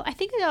 Well, I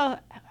think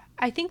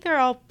they're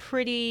all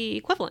pretty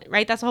equivalent,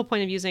 right? That's the whole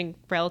point of using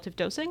relative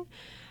dosing.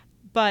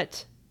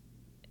 But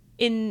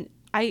there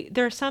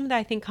are some that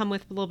I think come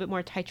with a little bit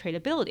more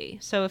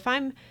titratability. So if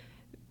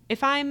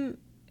I'm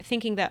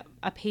thinking that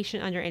a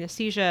patient under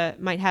anesthesia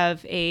might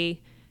have a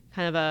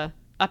kind of a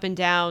up and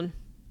down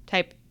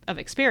type of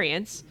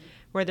experience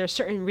where there's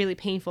certain really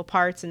painful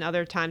parts and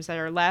other times that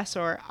are less,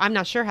 or I'm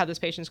not sure how this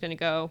patient's going to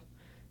go,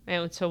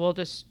 and so we'll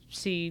just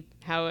see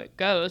how it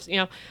goes.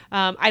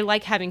 I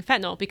like having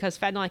fentanyl because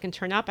fentanyl I can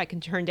turn up, I can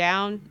turn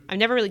down. I'm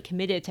never really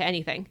committed to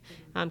anything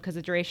because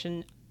the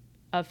duration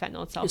of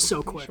fentanyl itself It's is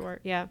so pretty quick.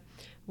 short. Yeah.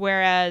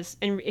 Whereas,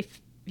 and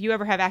if you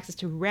ever have access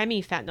to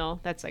remifentanil,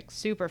 that's like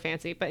super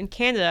fancy. But in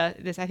Canada,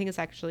 I think it's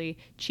actually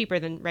cheaper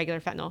than regular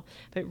fentanyl.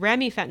 But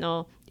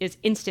remifentanil is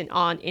instant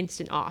on,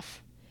 instant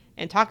off.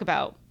 And talk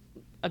about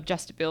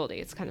adjustability.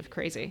 It's kind of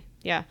crazy.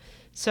 Yeah.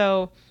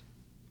 So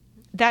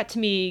that to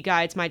me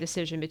guides my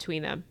decision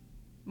between them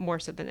more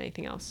so than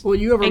anything else. Will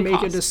you ever And make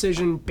cost. a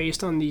decision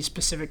based on the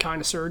specific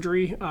kind of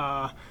surgery?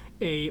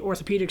 A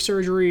orthopedic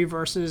surgery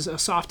versus a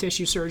soft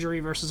tissue surgery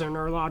versus a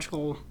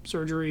neurological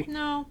surgery?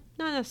 No,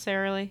 not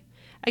necessarily.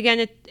 Again,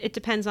 it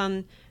depends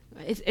on,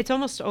 it's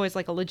almost always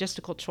like a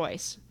logistical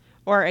choice.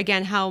 Or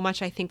again, how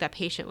much I think that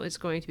patient was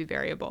going to be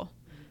variable.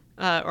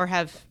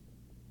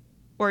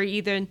 Or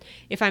even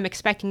if I'm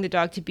expecting the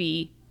dog to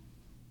be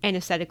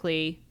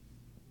anesthetically,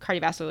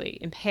 cardiovascularly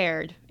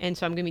impaired, and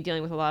so I'm going to be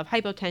dealing with a lot of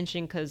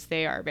hypotension because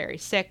they are very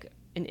sick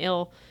and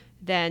ill,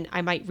 then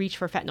I might reach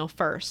for fentanyl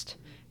first,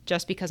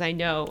 just because I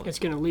know It's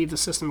going to leave the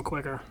system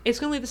quicker. it's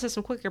going to leave the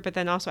system quicker, but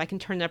then also I can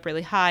turn it up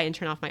really high and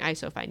turn off my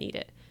ISO if I need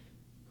it.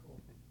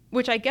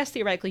 Which I guess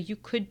theoretically you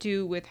could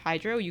do with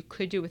hydro, you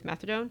could do with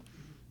methadone.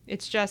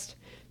 It's just,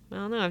 I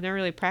don't know, I've never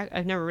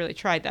really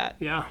tried that.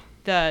 Yeah.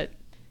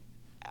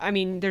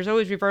 There's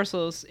always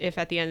reversals if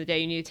at the end of the day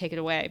you need to take it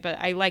away, but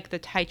I like the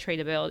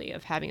titratability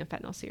of having a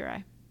fentanyl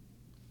CRI.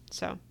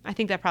 So I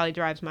think that probably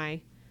drives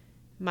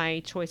my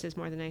choices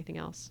more than anything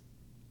else.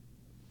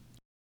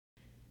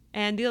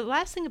 And the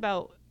last thing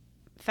about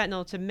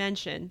fentanyl to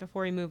mention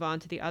before we move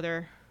on to the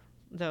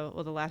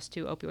last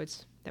two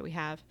opioids that we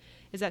have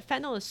is that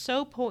fentanyl is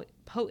so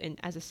potent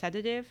as a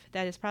sedative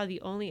that it's probably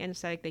the only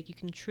anesthetic that you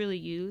can truly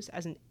use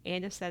as an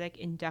anesthetic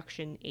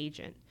induction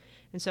agent.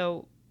 And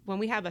so when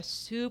we have a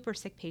super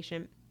sick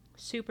patient,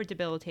 super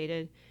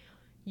debilitated,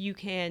 you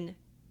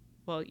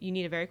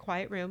need a very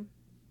quiet room.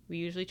 We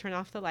usually turn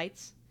off the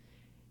lights.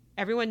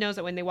 Everyone knows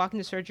that when they walk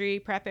into surgery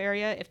prep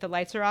area, if the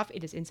lights are off,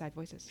 it is inside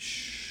voices.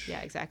 Shh.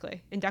 Yeah,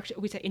 exactly.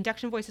 We say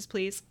induction voices,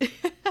 please.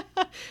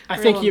 I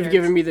think you've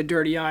given me the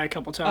dirty eye a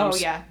couple times. Oh,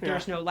 yeah.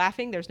 There's no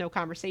laughing. There's no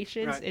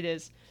conversations. Right. It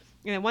is.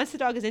 And then once the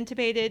dog is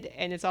intubated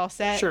and it's all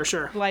set,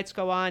 sure. The lights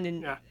go on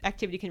and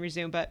activity can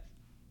resume. But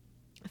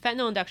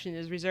fentanyl induction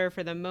is reserved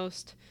for the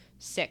most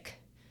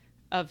sick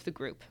of the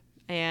group.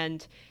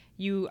 And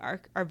you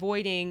are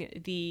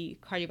avoiding the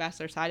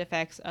cardiovascular side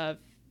effects of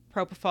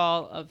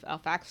propofol, of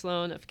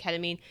alfaxolone, of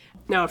ketamine.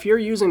 Now, if you're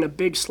using a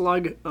big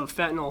slug of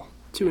fentanyl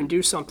to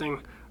induce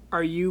something,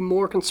 are you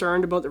more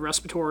concerned about the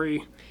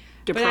respiratory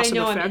depressive effects? But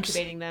I know I'm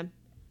intubating them.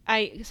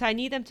 So I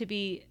need them to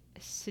be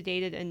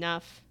sedated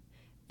enough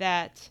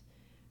that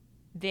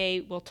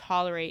they will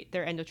tolerate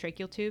their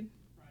endotracheal tube,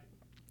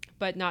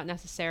 but not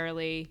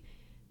necessarily.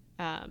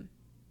 And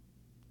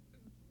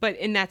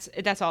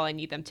that's all I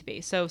need them to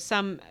be. So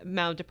some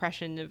amount of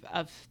depression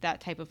of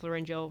that type of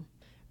laryngeal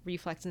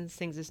reflex and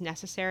things is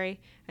necessary,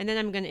 and then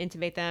I'm going to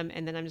intubate them,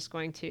 and then I'm just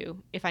going to,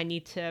 if I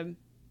need to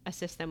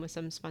assist them with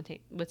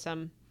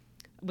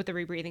with the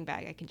rebreathing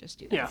bag, I can just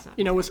do that.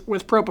 Yeah,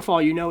 with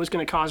propofol, it's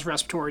going to cause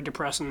respiratory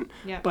depressant,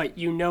 but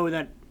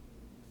that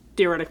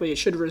theoretically it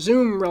should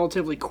resume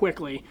relatively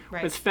quickly.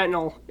 Right. With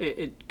fentanyl,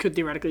 it could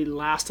theoretically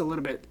last a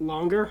little bit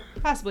longer.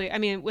 Possibly. I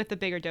mean, with the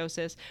bigger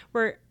doses,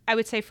 where I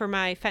would say for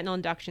my fentanyl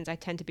inductions, I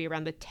tend to be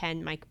around the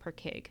 10 mic per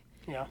kg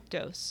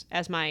dose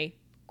as my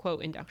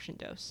quote induction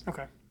dose.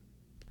 Okay.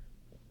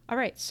 All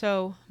right,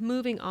 so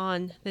moving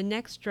on, the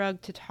next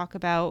drug to talk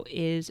about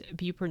is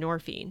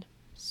buprenorphine.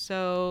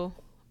 So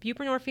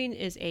buprenorphine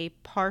is a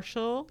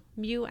partial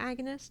mu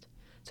agonist.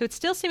 So it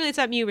still stimulates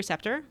that mu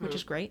receptor, which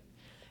is great,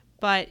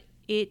 but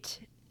it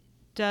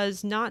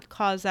does not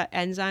cause that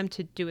enzyme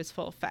to do its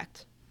full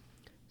effect.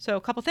 So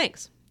a couple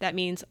things. That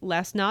means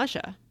less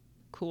nausea.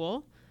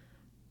 Cool.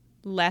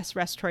 Less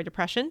respiratory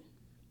depression.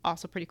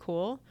 Also pretty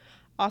cool.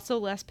 Also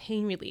less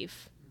pain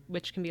relief,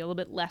 which can be a little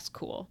bit less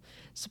cool.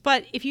 So,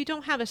 but if you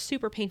don't have a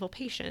super painful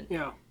patient,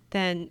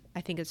 then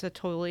I think it's a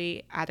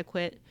totally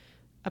adequate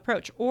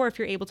approach. Or if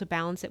you're able to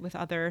balance it with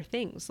other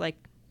things, like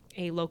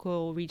a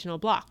local regional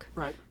block.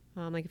 Right.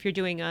 Like if you're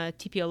doing a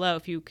TPLO,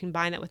 if you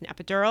combine that with an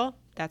epidural,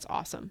 that's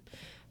awesome.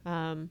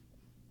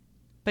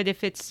 But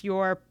if it's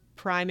your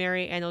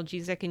primary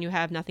analgesic and you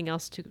have nothing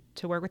else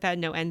to work with that,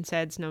 no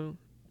NSAIDs,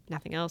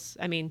 nothing else,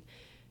 I mean,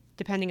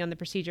 depending on the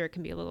procedure, it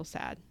can be a little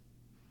sad.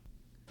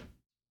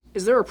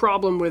 Is there a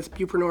problem with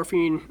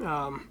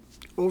buprenorphine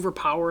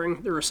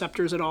overpowering the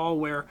receptors at all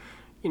where,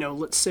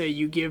 let's say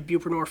you give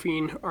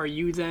buprenorphine, are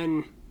you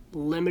then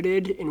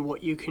limited in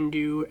what you can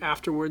do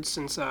afterwards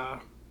since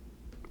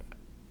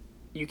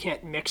you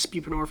can't mix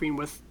buprenorphine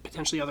with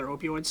potentially other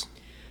opioids?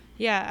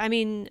 Yeah, I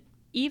mean,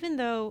 even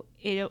though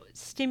it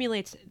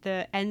stimulates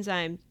the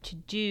enzyme to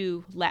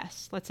do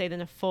less, let's say,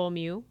 than a full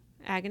mu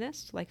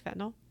agonist like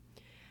fentanyl,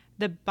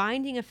 the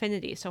binding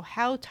affinity, so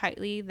how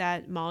tightly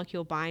that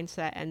molecule binds to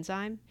that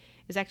enzyme,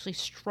 is actually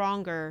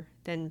stronger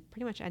than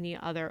pretty much any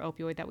other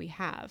opioid that we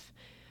have.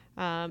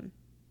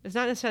 It's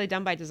not necessarily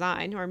done by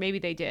design, or maybe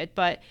they did,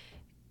 but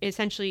it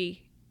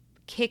essentially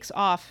kicks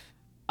off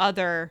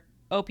other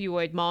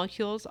opioid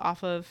molecules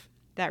off of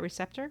that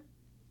receptor.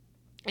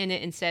 and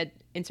it instead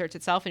inserts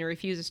itself and it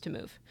refuses to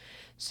move.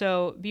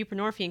 So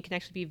buprenorphine can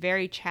actually be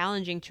very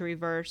challenging to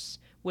reverse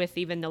with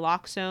even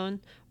naloxone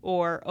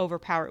or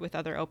overpower it with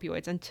other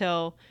opioids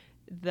until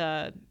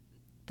the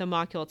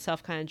molecule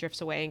itself kind of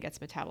drifts away and gets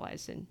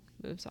metabolized and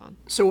moves on.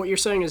 So what you're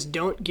saying is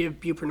don't give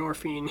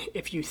buprenorphine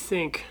if you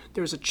think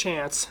there's a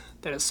chance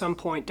that at some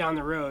point down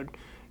the road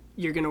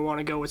you're going to want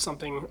to go with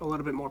something a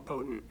little bit more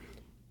potent.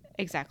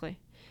 Exactly.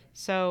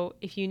 So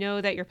if you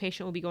know that your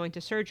patient will be going to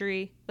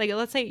surgery, like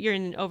let's say you're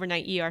in an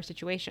overnight ER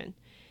situation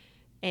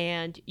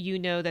and you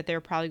know that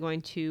they're probably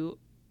going to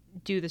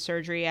do the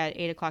surgery at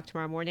 8 o'clock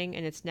tomorrow morning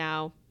and it's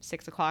now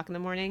 6 o'clock in the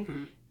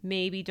morning,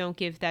 maybe don't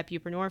give that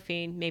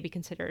buprenorphine, maybe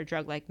consider a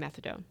drug like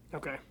methadone.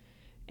 Okay.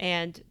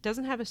 And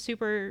doesn't have a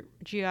super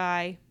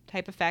GI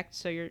type effect,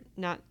 so you're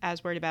not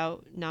as worried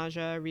about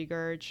nausea,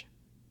 regurg,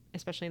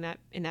 especially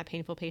in that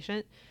painful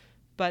patient.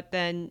 But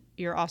then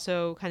you're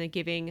also kind of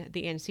giving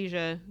the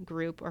anesthesia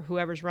group or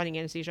whoever's running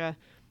anesthesia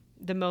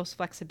the most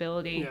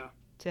flexibility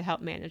to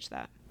help manage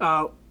that.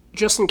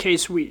 Just in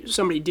case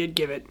somebody did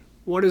give it,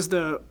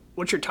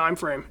 what's your time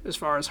frame as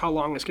far as how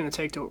long it's going to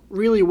take to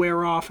really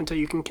wear off until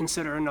you can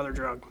consider another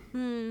drug?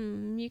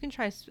 You can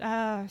try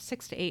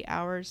 6 to 8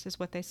 hours is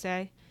what they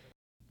say.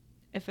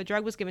 If a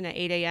drug was given at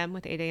 8 a.m.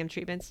 with 8 a.m.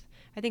 treatments,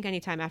 I think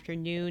anytime after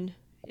noon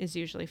is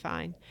usually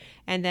fine.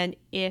 And then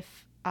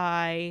if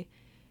I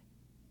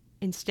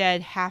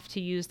instead have to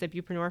use the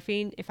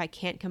buprenorphine, if I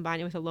can't combine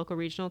it with a local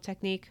regional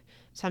technique,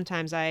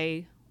 sometimes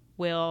I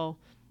will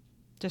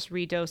just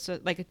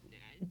redose,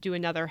 do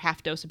another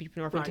half dose of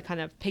buprenorphine to kind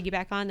of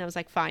piggyback on. And I was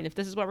like, fine, if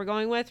this is what we're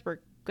going with, we're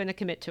going to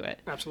commit to it.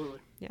 Absolutely.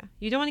 Yeah.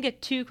 You don't want to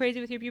get too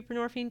crazy with your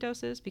buprenorphine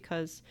doses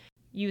because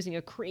using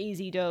a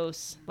crazy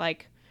dose,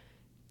 like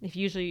if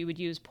usually you would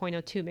use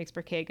 0.02 mg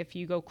per kg, if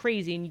you go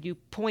crazy and you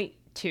do 0.2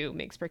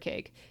 mg per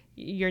kg,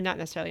 you're not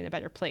necessarily in a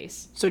better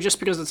place. So just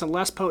because it's a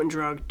less potent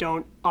drug,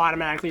 don't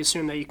automatically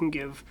assume that you can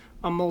give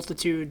a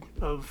multitude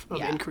of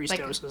increased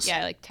doses.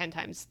 Yeah, like 10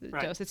 times the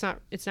dose. It's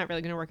not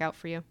really going to work out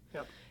for you.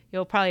 Yep.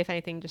 You'll probably, if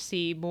anything, just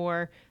see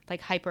more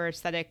like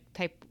hyper-aesthetic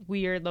type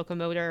weird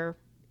locomotor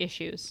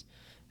issues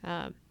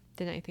than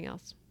anything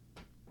else.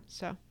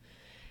 So,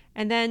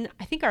 and then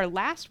I think our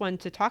last one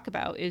to talk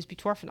about is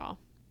butorphanol.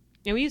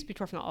 And we use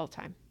butorphanol all the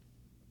time.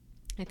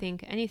 I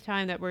think any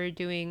time that we're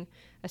doing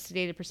a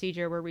sedated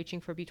procedure, we're reaching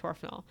for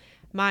butorphanol.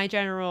 My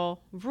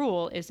general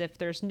rule is if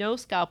there's no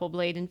scalpel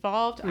blade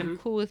involved, I'm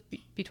cool with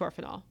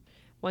butorphanol.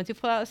 Once you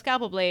pull out a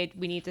scalpel blade,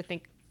 we need to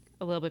think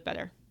a little bit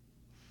better.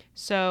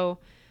 So,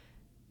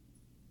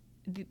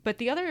 but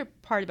the other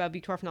part about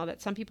butorphanol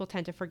that some people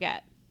tend to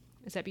forget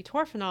is that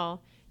butorphanol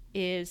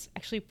is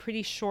actually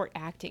pretty short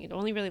acting. It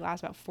only really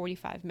lasts about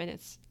 45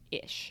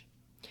 minutes-ish.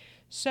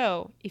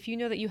 So if you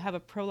know that you have a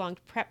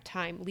prolonged prep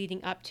time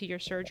leading up to your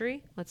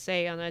surgery, let's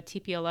say on a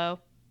TPLO,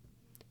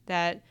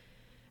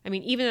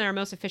 even in our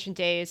most efficient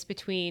days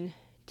between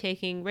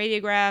taking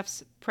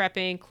radiographs,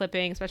 prepping,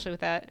 clipping, especially with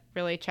that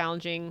really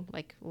challenging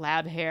like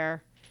lab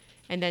hair,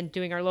 and then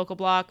doing our local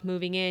block,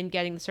 moving in,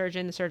 getting the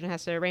surgeon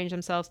has to arrange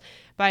themselves.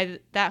 By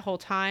that whole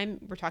time,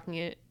 we're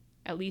talking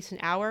at least an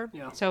hour.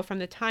 Yeah. So from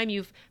the time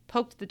you've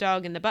poked the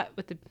dog in the butt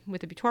with the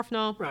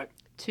butorphanol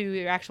to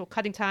your actual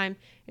cutting time,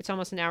 it's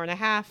almost an hour and a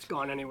half. It's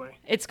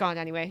gone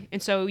anyway.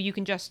 And so you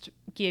can just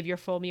give your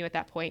full mu at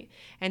that point.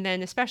 And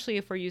then especially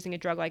if we're using a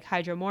drug like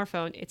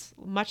hydromorphone, it's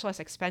much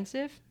less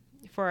expensive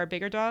for our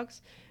bigger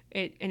dogs.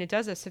 And it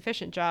does a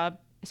sufficient job,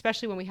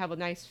 especially when we have a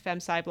nice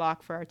femci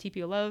block for our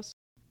TPLOs.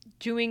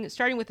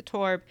 Starting with the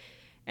torb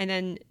and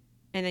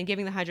then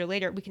giving the hydro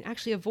later, we can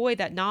actually avoid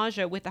that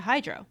nausea with the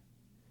hydro.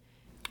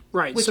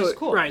 Right. Which is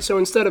cool. Right. So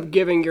instead of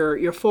giving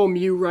your full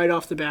mu right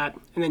off the bat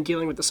and then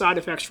dealing with the side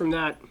effects from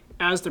that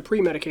as the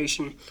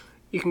pre-medication,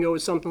 you can go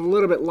with something a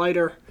little bit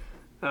lighter,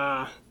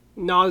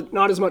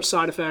 not as much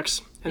side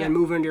effects, and then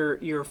move into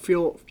your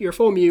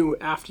full mu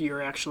after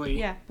you're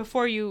actually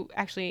before you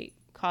actually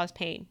cause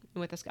pain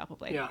with a scalpel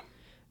blade. Yeah.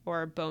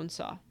 Or a bone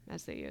saw,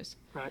 as they use.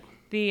 Right.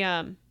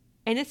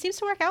 And it seems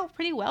to work out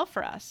pretty well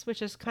for us,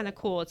 which is kind of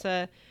cool.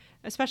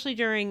 Especially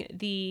during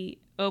the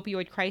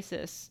opioid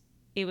crisis,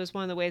 it was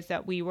one of the ways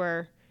that we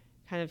were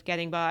kind of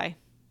getting by.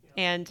 Yeah.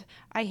 And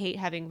I hate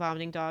having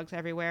vomiting dogs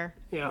everywhere.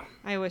 Yeah.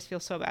 I always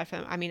feel so bad for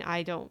them.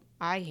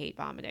 I hate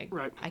vomiting.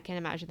 Right. I can't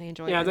imagine they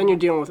enjoy it. Yeah, then you're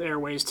dealing with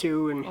airways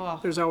too, and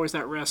there's always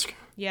that risk.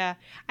 Yeah.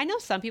 I know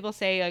some people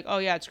say like, oh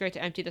yeah, it's great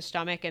to empty the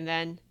stomach and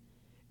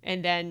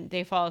then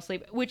they fall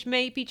asleep, which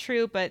may be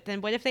true, but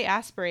then what if they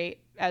aspirate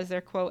as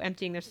they're, quote,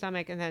 emptying their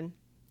stomach, and then,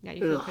 you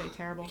feel pretty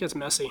terrible. It gets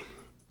messy.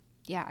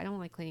 Yeah, I don't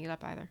like cleaning it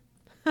up either.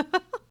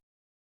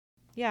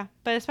 Yeah,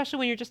 but especially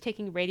when you're just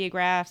taking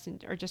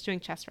radiographs or just doing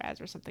chest rads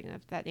or something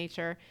of that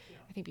nature,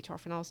 I think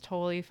butorphanol is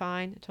totally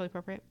fine, totally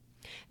appropriate.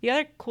 The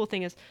other cool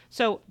thing is,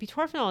 so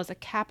butorphanol is a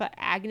kappa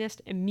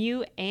agonist, a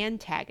mu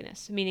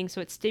antagonist, meaning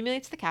so it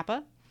stimulates the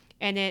kappa,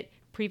 and it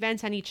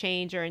prevents any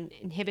change or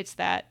inhibits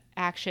that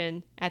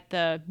action at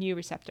the mu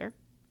receptor.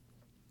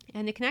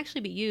 And it can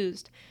actually be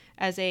used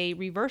as a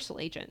reversal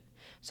agent.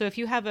 So if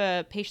you have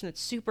a patient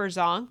that's super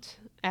zonked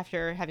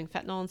after having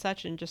fentanyl and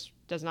such and just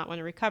does not want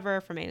to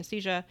recover from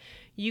anesthesia,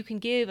 you can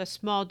give a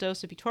small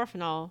dose of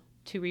butorphanol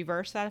to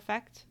reverse that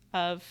effect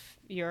of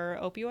your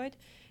opioid.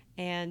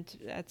 And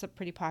that's a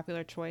pretty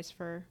popular choice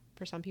for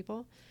some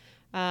people.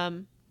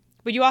 But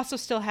you also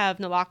still have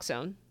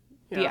naloxone,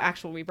 the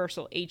actual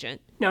reversal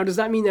agent. Now, does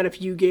that mean that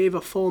if you gave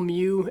a full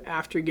mu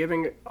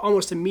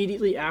almost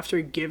immediately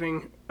after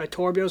giving a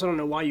torbose, I don't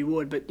know why you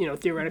would, but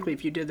theoretically,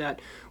 if you did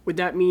that, would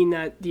that mean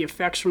that the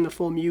effects from the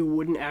full mu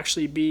wouldn't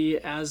actually be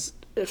as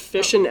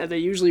efficient as they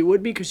usually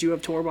would be because you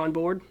have torb on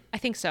board? I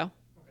think so.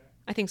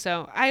 I think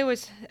so. I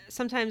always,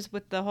 sometimes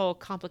with the whole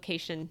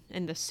complication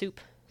in the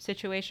soup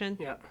situation,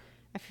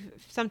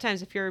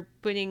 sometimes if you're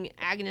putting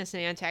agonists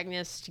and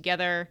antagonists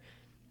together,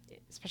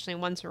 especially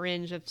in one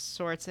syringe of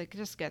sorts, it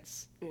just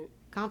gets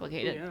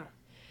complicated. Yeah.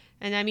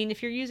 And I mean,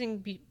 if you're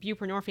using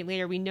buprenorphine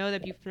later, we know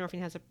that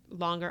buprenorphine has a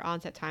longer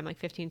onset time, like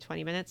 15,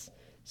 20 minutes.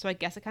 So I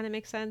guess it kind of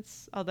makes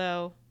sense,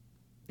 although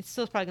it's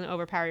still probably going to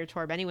overpower your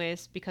torb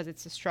anyways because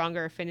it's a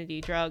stronger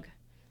affinity drug.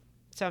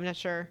 So I'm not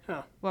sure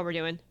what we're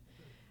doing.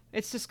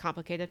 It's just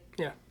complicated.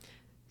 Yeah.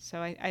 So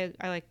I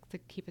like to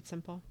keep it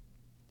simple.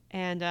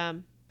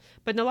 And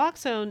but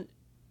naloxone,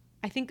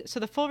 I think, so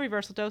the full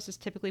reversal dose is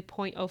typically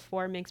 0.04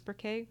 mg per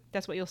kg.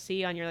 That's what you'll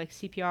see on your like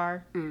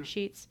CPR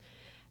sheets.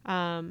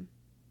 And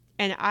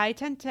I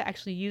tend to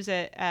actually use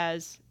it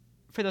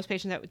for those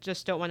patients that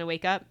just don't want to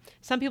wake up.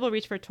 Some people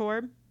reach for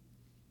torb.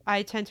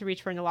 I tend to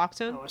reach for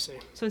naloxone. Oh, I see.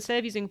 So instead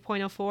of using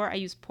 0.04, I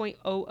use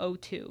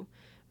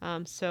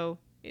 0.002. So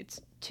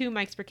it's 2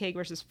 mics per kg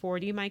versus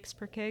 40 mics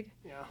per kg.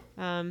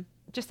 Yeah.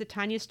 Just the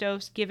tiniest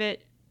dose. Give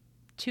it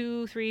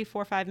 2, 3,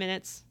 4, 5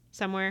 minutes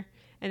somewhere.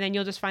 And then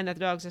you'll just find that the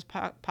dogs just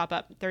pop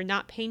up. They're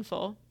not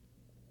painful,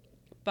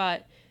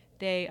 but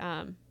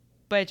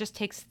it just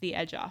takes the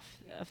edge off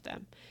of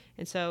them.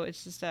 And so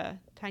it's just a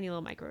tiny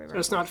little microwave. So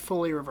it's not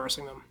fully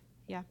reversing them.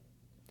 Yeah.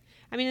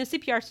 I mean, in a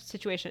CPR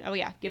situation,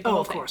 give the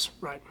whole thing. Oh, of course,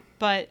 right.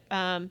 But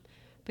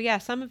yeah,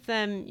 some of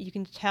them you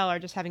can tell are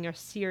just having a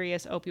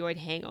serious opioid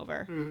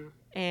hangover. Mm-hmm.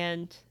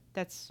 And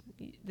that's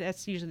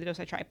usually the dose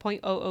I try,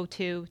 0.002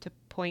 to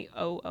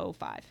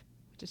 0.005,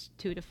 just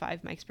 2 to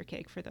 5 mics per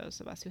kg for those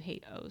of us who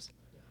hate O's.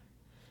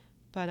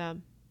 But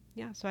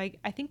so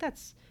I think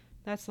that's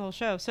the whole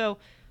show. So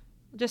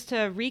just to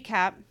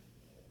recap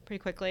pretty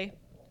quickly,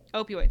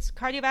 opioids,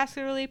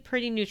 cardiovascularly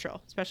pretty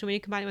neutral, especially when you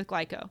combine it with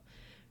glyco.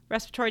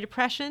 Respiratory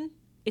depression,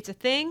 it's a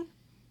thing,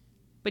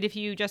 but if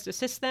you just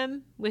assist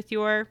them with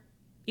your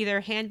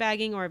either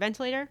handbagging or a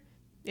ventilator,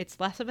 it's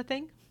less of a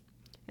thing.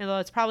 And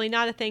although it's probably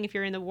not a thing if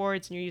you're in the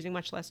wards and you're using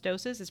much less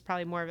doses, it's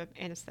probably more of an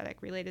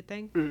anesthetic related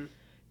thing. Mm-hmm.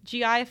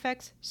 GI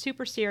effects,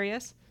 super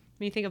serious.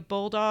 When you think of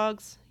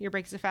bulldogs, your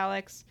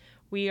brachycephalics,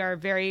 we are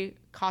very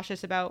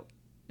cautious about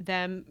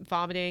them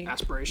vomiting.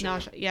 Aspiration.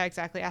 Nausea. Yeah,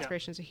 exactly.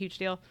 Aspiration is a huge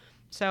deal.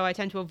 So I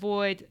tend to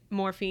avoid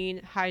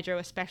morphine, hydro,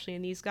 especially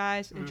in these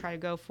guys, and try to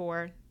go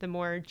for the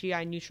more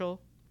GI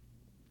neutral.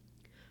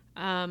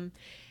 And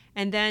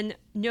then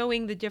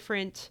knowing the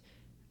different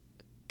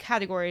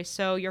categories.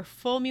 So your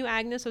full mu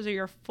agonists, those are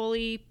your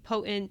fully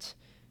potent,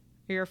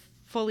 your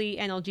fully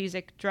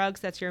analgesic drugs.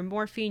 That's your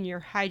morphine, your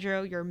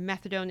hydro, your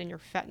methadone, and your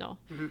fentanyl.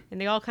 Mm-hmm. And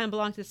they all kind of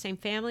belong to the same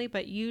family,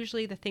 but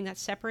usually the thing that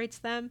separates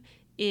them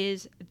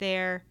is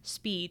their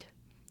speed.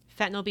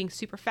 Fentanyl being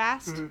super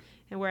fast,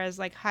 and whereas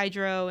like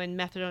hydro and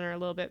methadone are a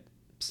little bit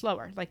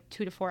slower, like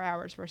 2 to 4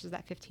 hours versus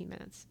that 15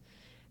 minutes.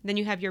 And then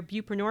you have your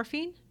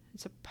buprenorphine.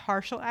 It's a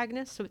partial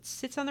agonist, so it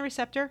sits on the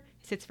receptor.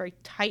 It sits very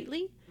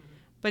tightly,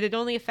 but it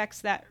only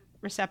affects that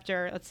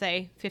receptor, let's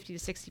say 50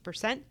 to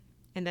 60%.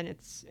 And then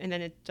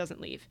it doesn't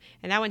leave.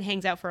 And that one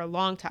hangs out for a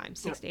long time,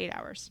 6 to 8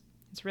 hours.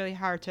 It's really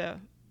hard to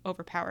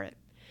overpower it.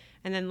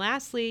 And then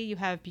lastly, you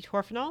have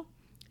butorphanol,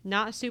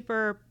 not a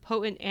super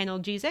potent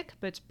analgesic,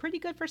 but it's pretty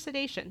good for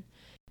sedation.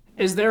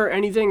 Is there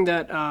anything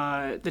that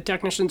the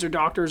technicians or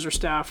doctors or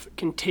staff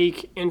can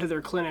take into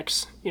their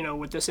clinics,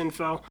 with this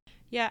info?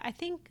 Yeah, I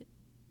think,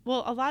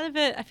 a lot of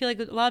it, I feel like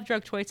a lot of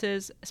drug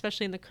choices,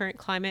 especially in the current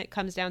climate,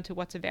 comes down to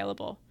what's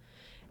available.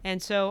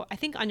 And so I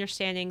think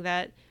understanding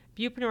that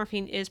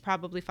buprenorphine is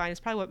probably fine. It's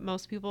probably what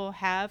most people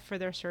have for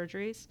their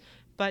surgeries,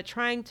 but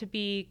trying to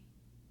be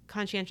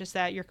conscientious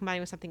that you're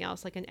combining with something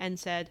else, like an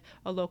NSAID,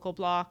 a local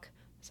block,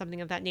 something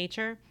of that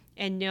nature,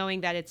 and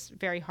knowing that it's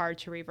very hard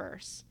to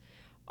reverse.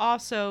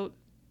 Also,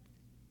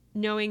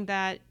 knowing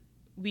that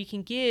we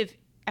can give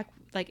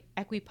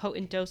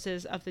equipotent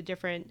doses of the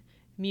different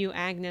mu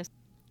agonists,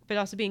 but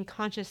also being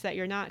conscious that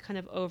you're not kind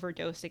of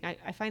overdosing.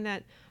 I find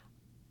that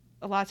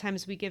a lot of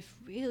times we give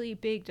really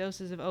big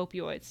doses of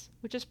opioids,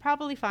 which is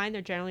probably fine.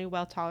 They're generally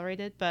well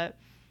tolerated, but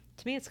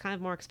to me, it's kind of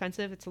more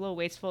expensive. It's a little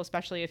wasteful,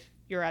 especially if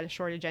you're at a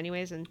shortage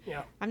anyways. And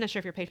I'm not sure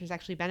if your patient's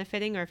actually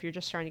benefiting or if you're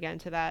just starting to get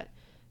into that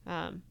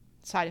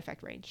side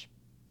effect range.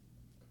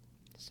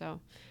 So,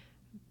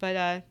 but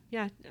I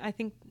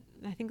think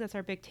that's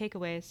our big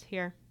takeaways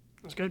here.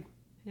 That's good.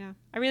 Yeah,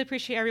 I really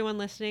appreciate everyone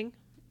listening,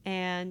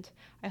 and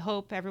I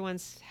hope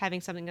everyone's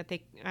having something that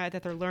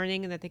they're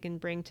learning and that they can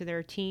bring to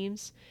their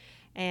teams.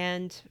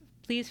 And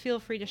please feel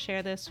free to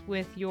share this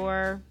with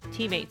your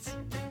teammates.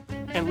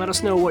 And let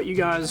us know what you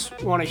guys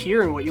want to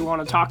hear and what you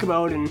want to talk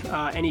about, and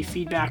any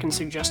feedback and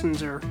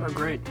suggestions are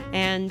great.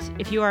 And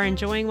if you are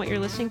enjoying what you're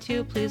listening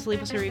to, please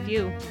leave us a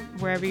review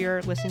wherever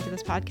you're listening to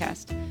this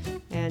podcast.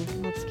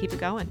 And let's keep it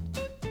going.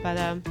 But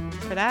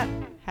for that,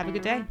 have a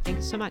good day. Thank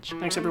you so much.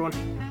 Thanks, everyone.